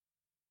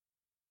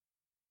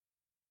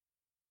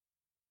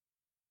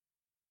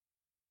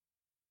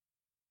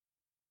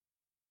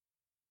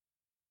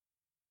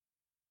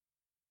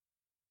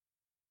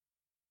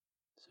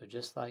 So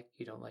just like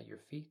you don't let your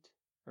feet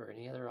or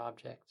any other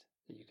object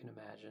that you can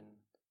imagine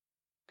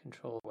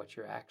control what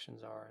your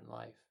actions are in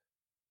life,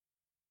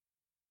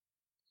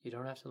 you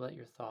don't have to let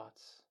your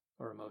thoughts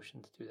or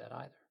emotions do that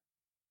either.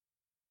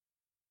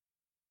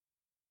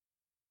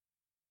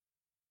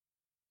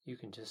 You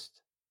can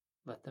just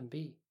let them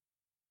be.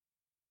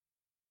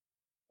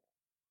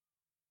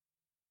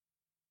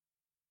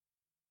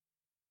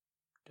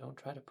 Don't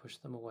try to push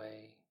them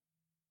away.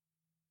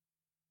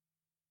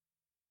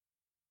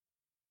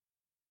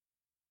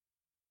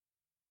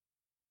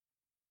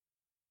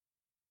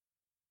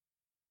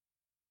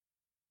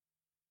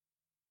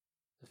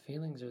 The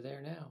feelings are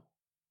there now.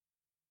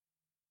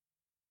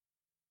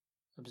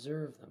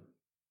 Observe them.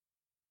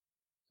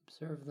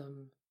 Observe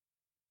them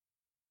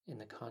in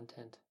the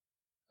content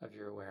of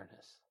your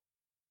awareness.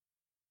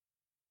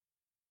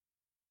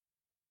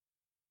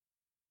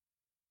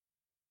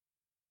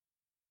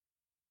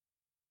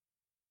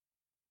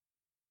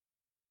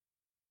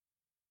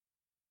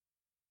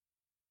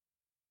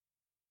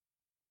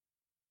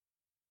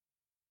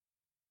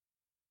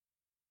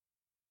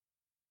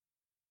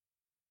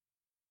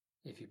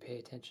 If you pay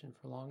attention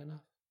for long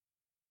enough,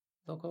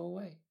 they'll go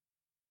away.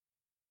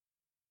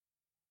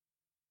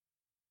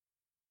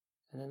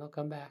 And then they'll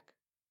come back.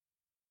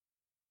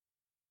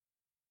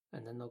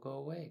 And then they'll go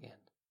away again.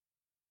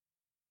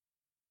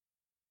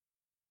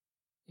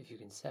 If you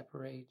can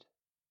separate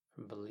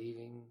from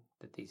believing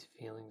that these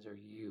feelings are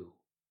you,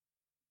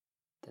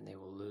 then they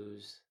will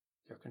lose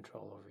their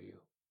control over you.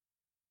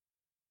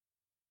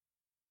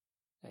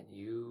 And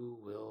you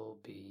will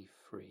be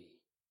free.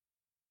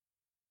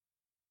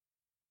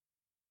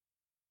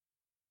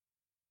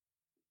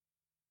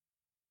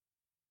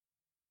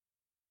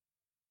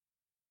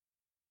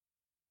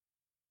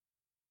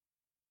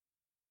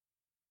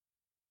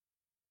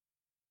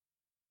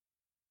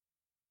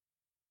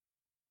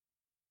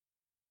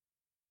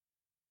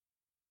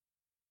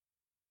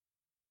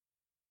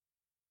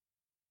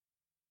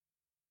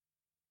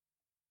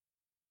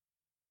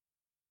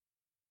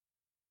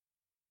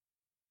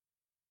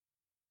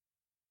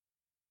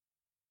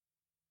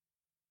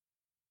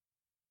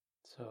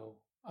 So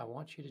I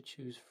want you to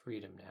choose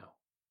freedom now.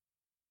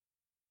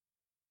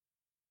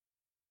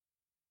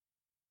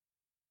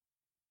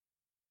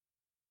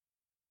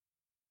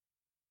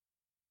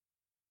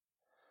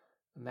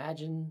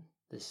 Imagine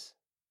this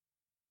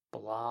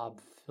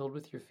blob filled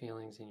with your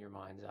feelings in your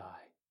mind's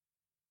eye.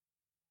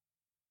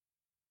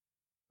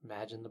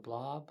 Imagine the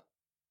blob.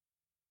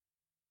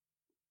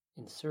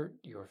 Insert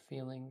your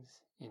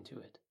feelings into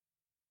it.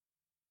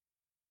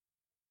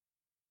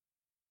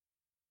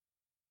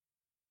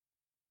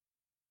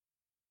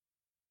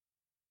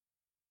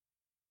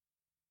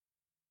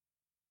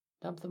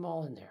 Dump them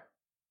all in there.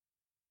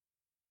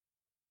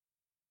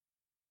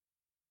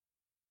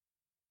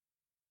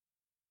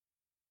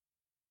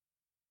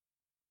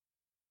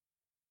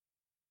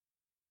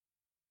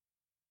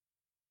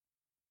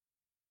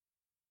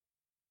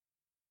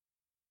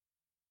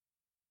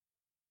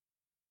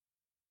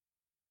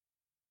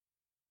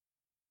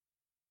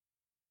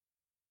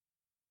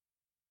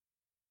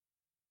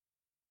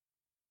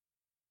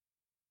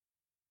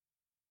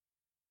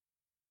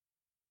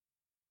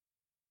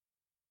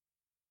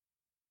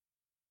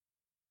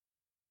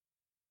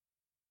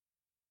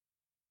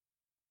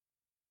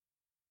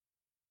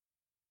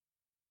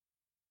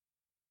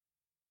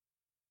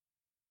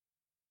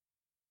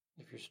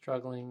 If you're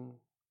struggling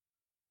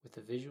with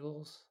the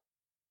visuals,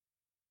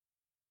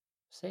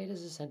 say it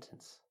as a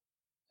sentence,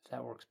 if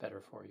that works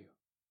better for you.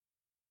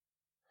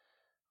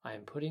 I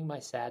am putting my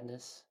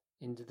sadness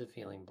into the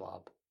feeling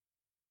blob,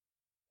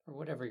 or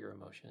whatever your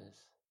emotion is.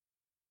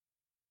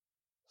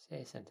 Say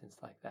a sentence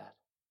like that.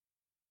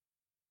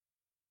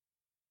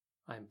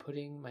 I'm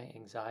putting my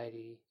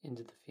anxiety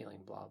into the feeling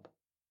blob.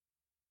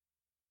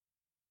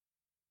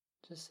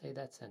 Just say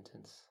that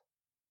sentence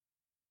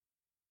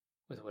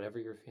with whatever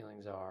your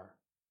feelings are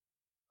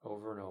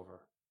over and over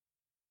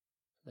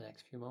for the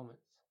next few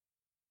moments.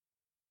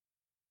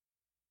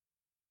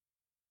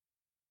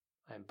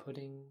 I'm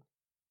putting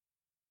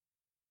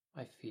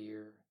my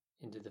fear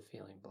into the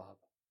feeling blob.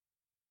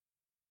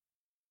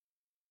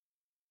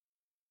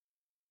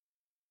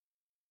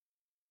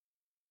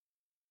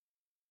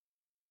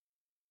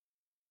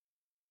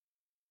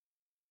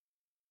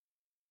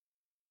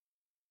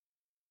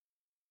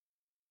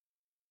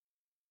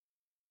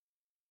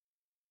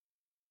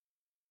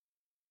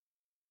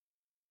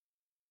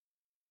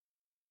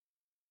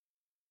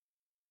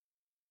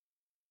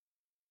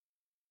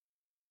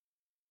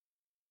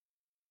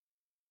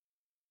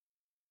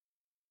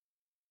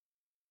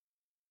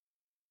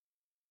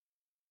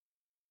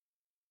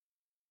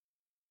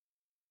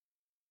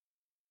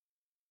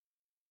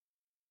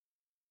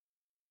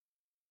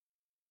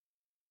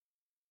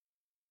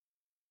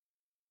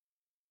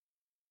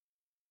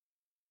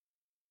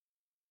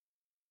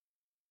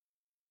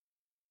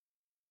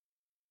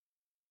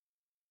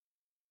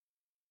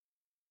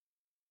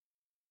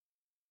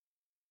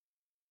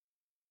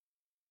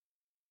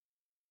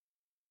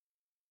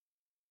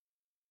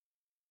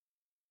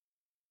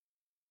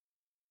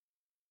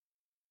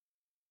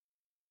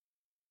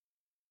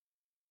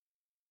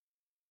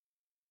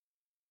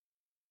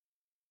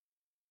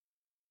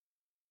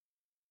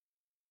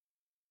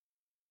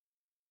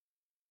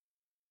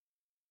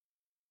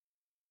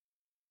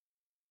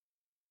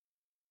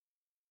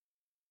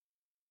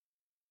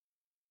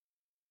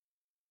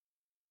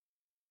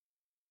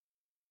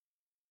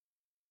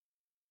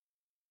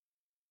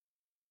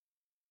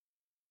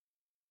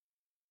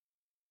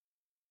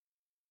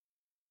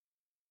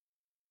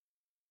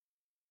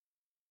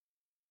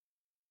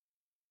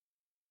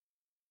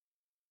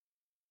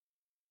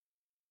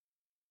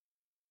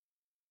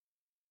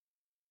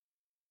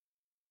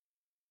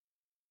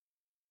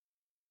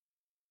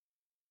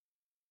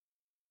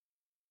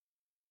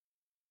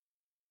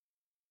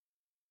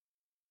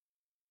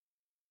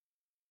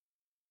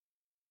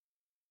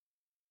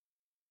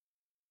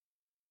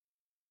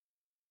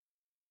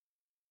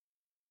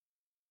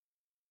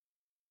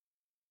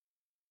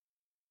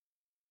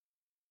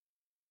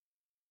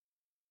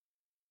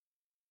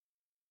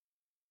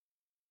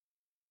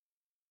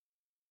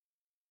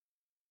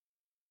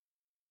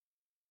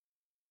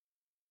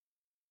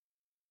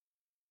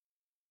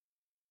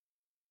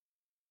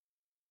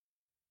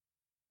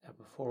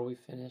 Now, before we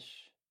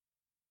finish,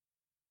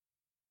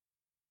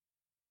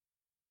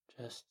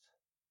 just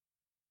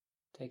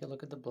take a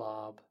look at the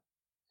blob,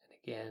 and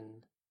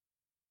again,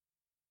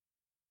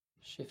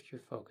 shift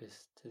your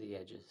focus to the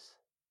edges,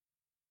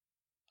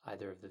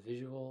 either of the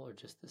visual or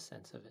just the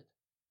sense of it.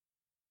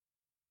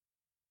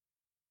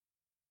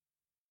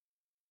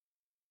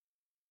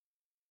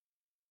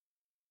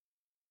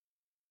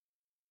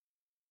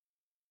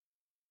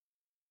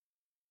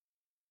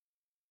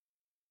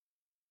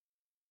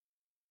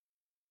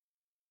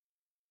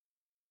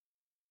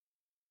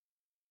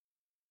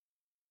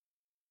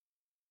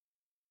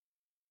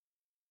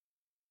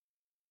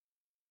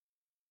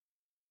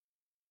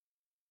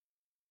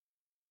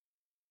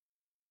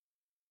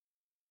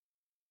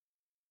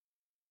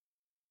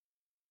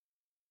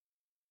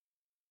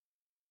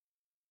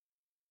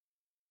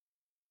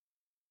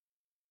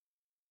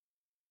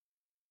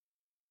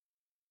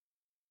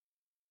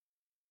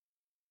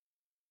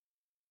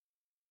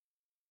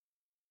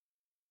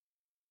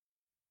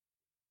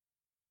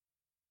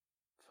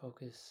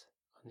 Focus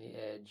on the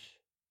edge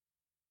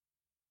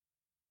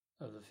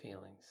of the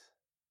feelings.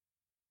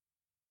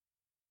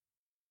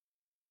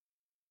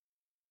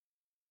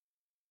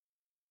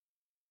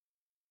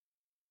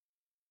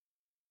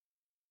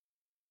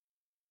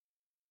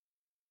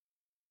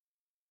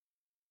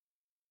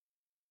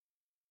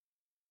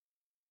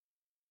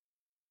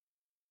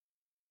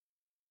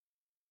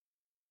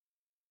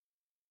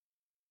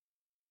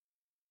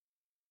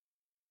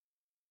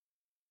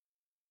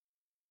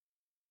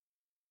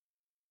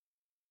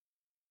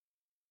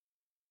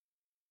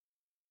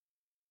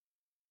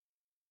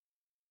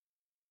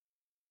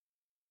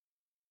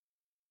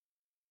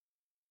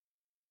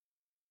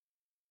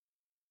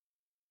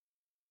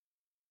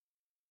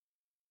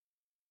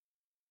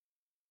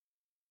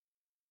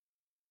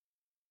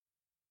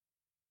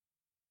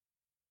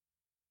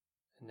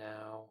 And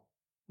now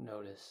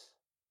notice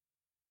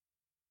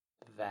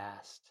the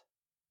vast,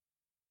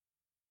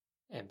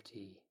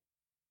 empty,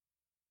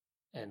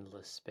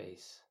 endless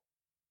space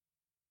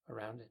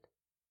around it.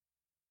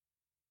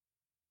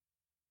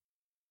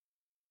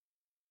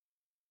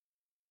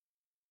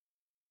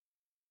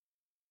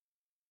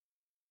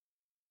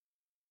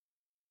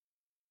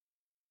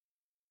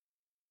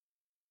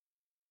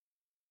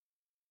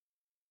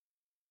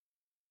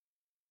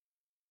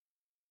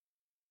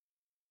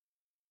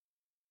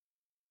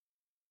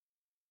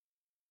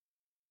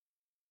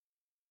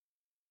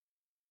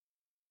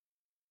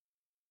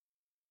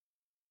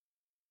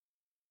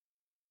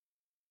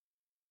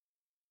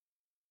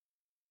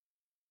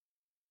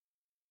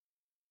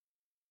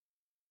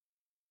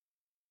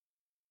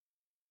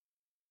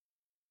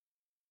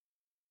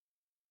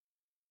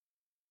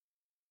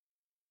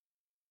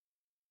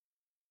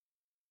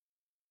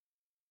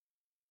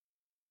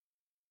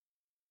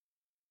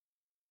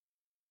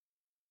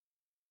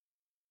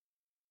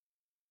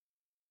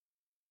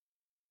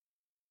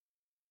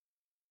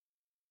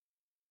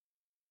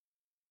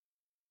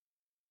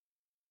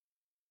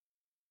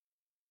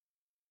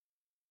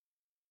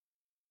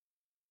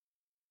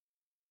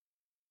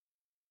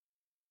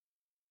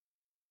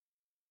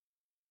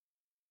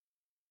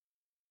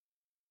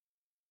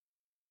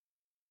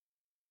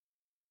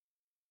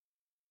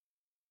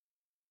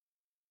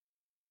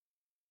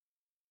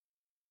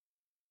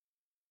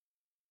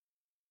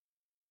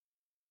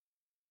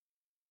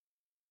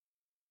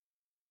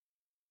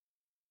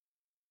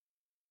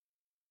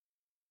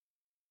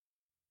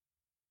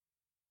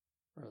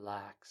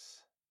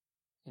 Relax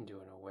into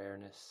an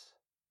awareness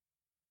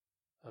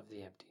of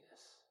the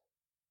emptiness.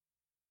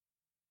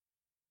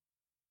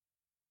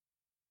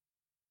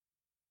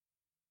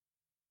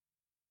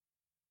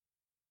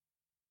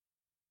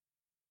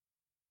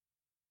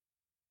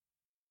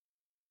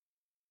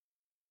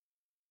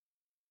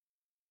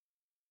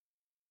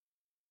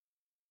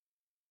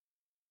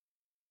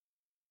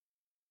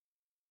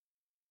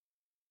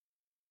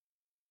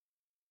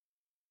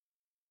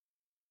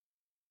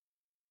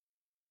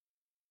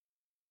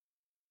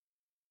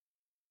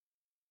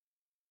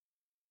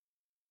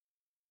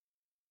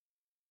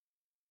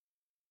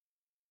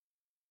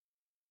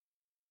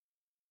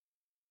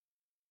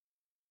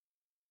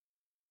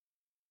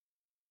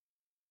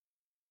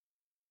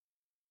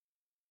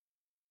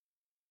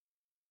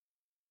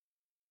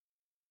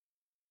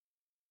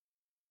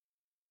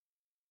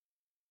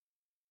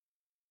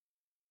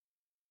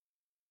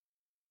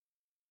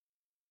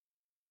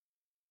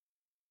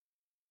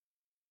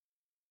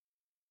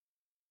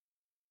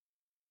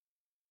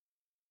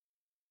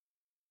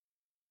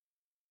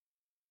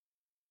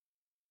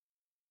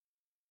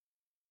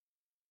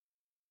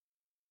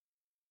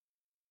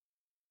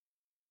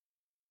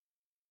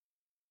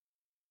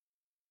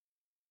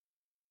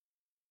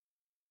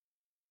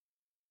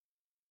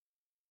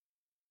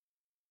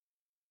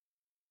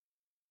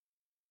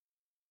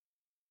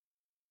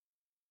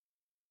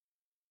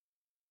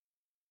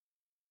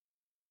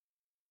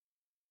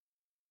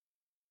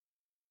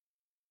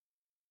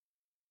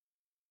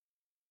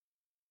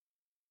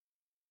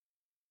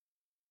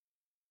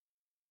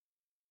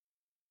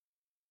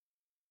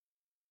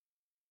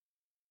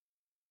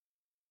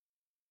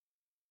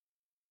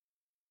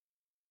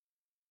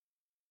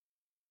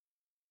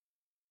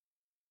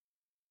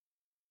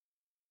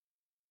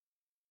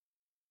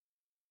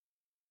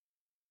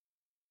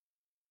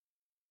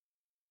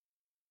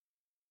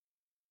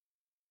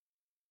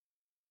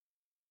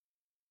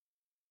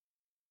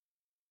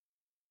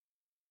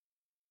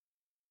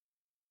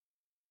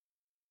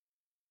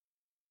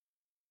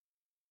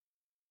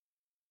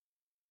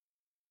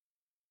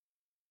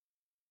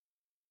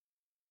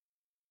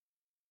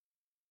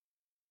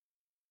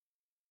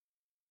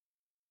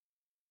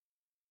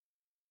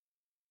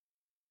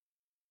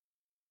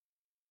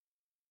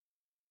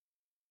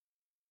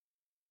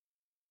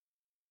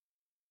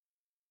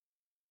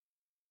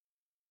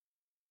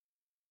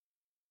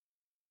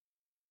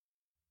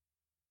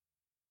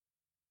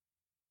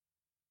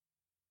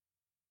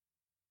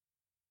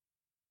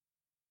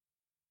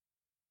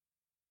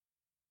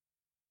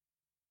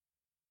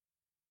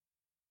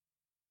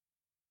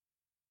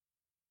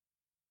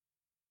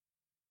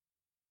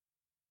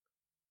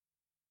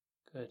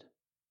 Good.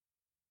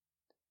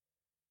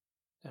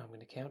 Now I'm going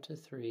to count to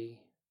 3,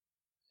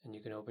 and you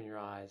can open your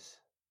eyes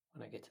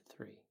when I get to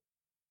 3.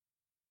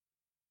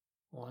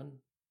 1,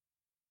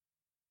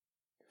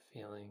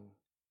 you're feeling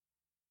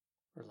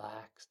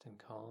relaxed and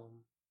calm.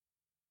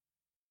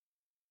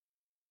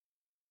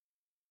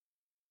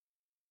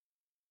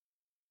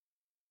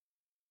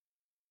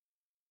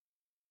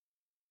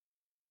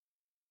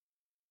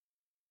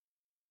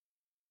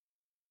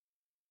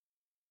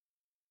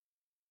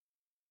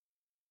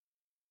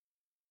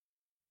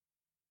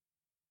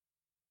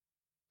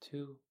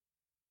 2,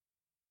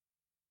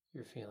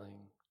 you're feeling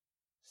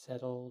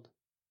settled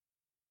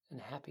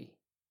and happy.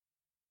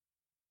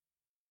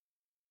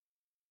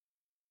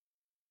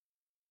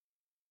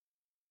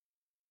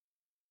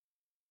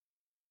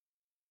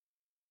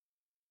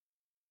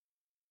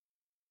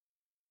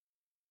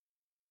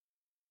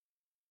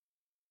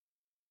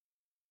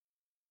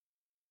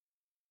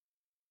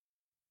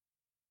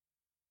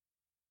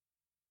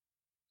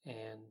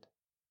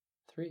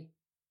 3,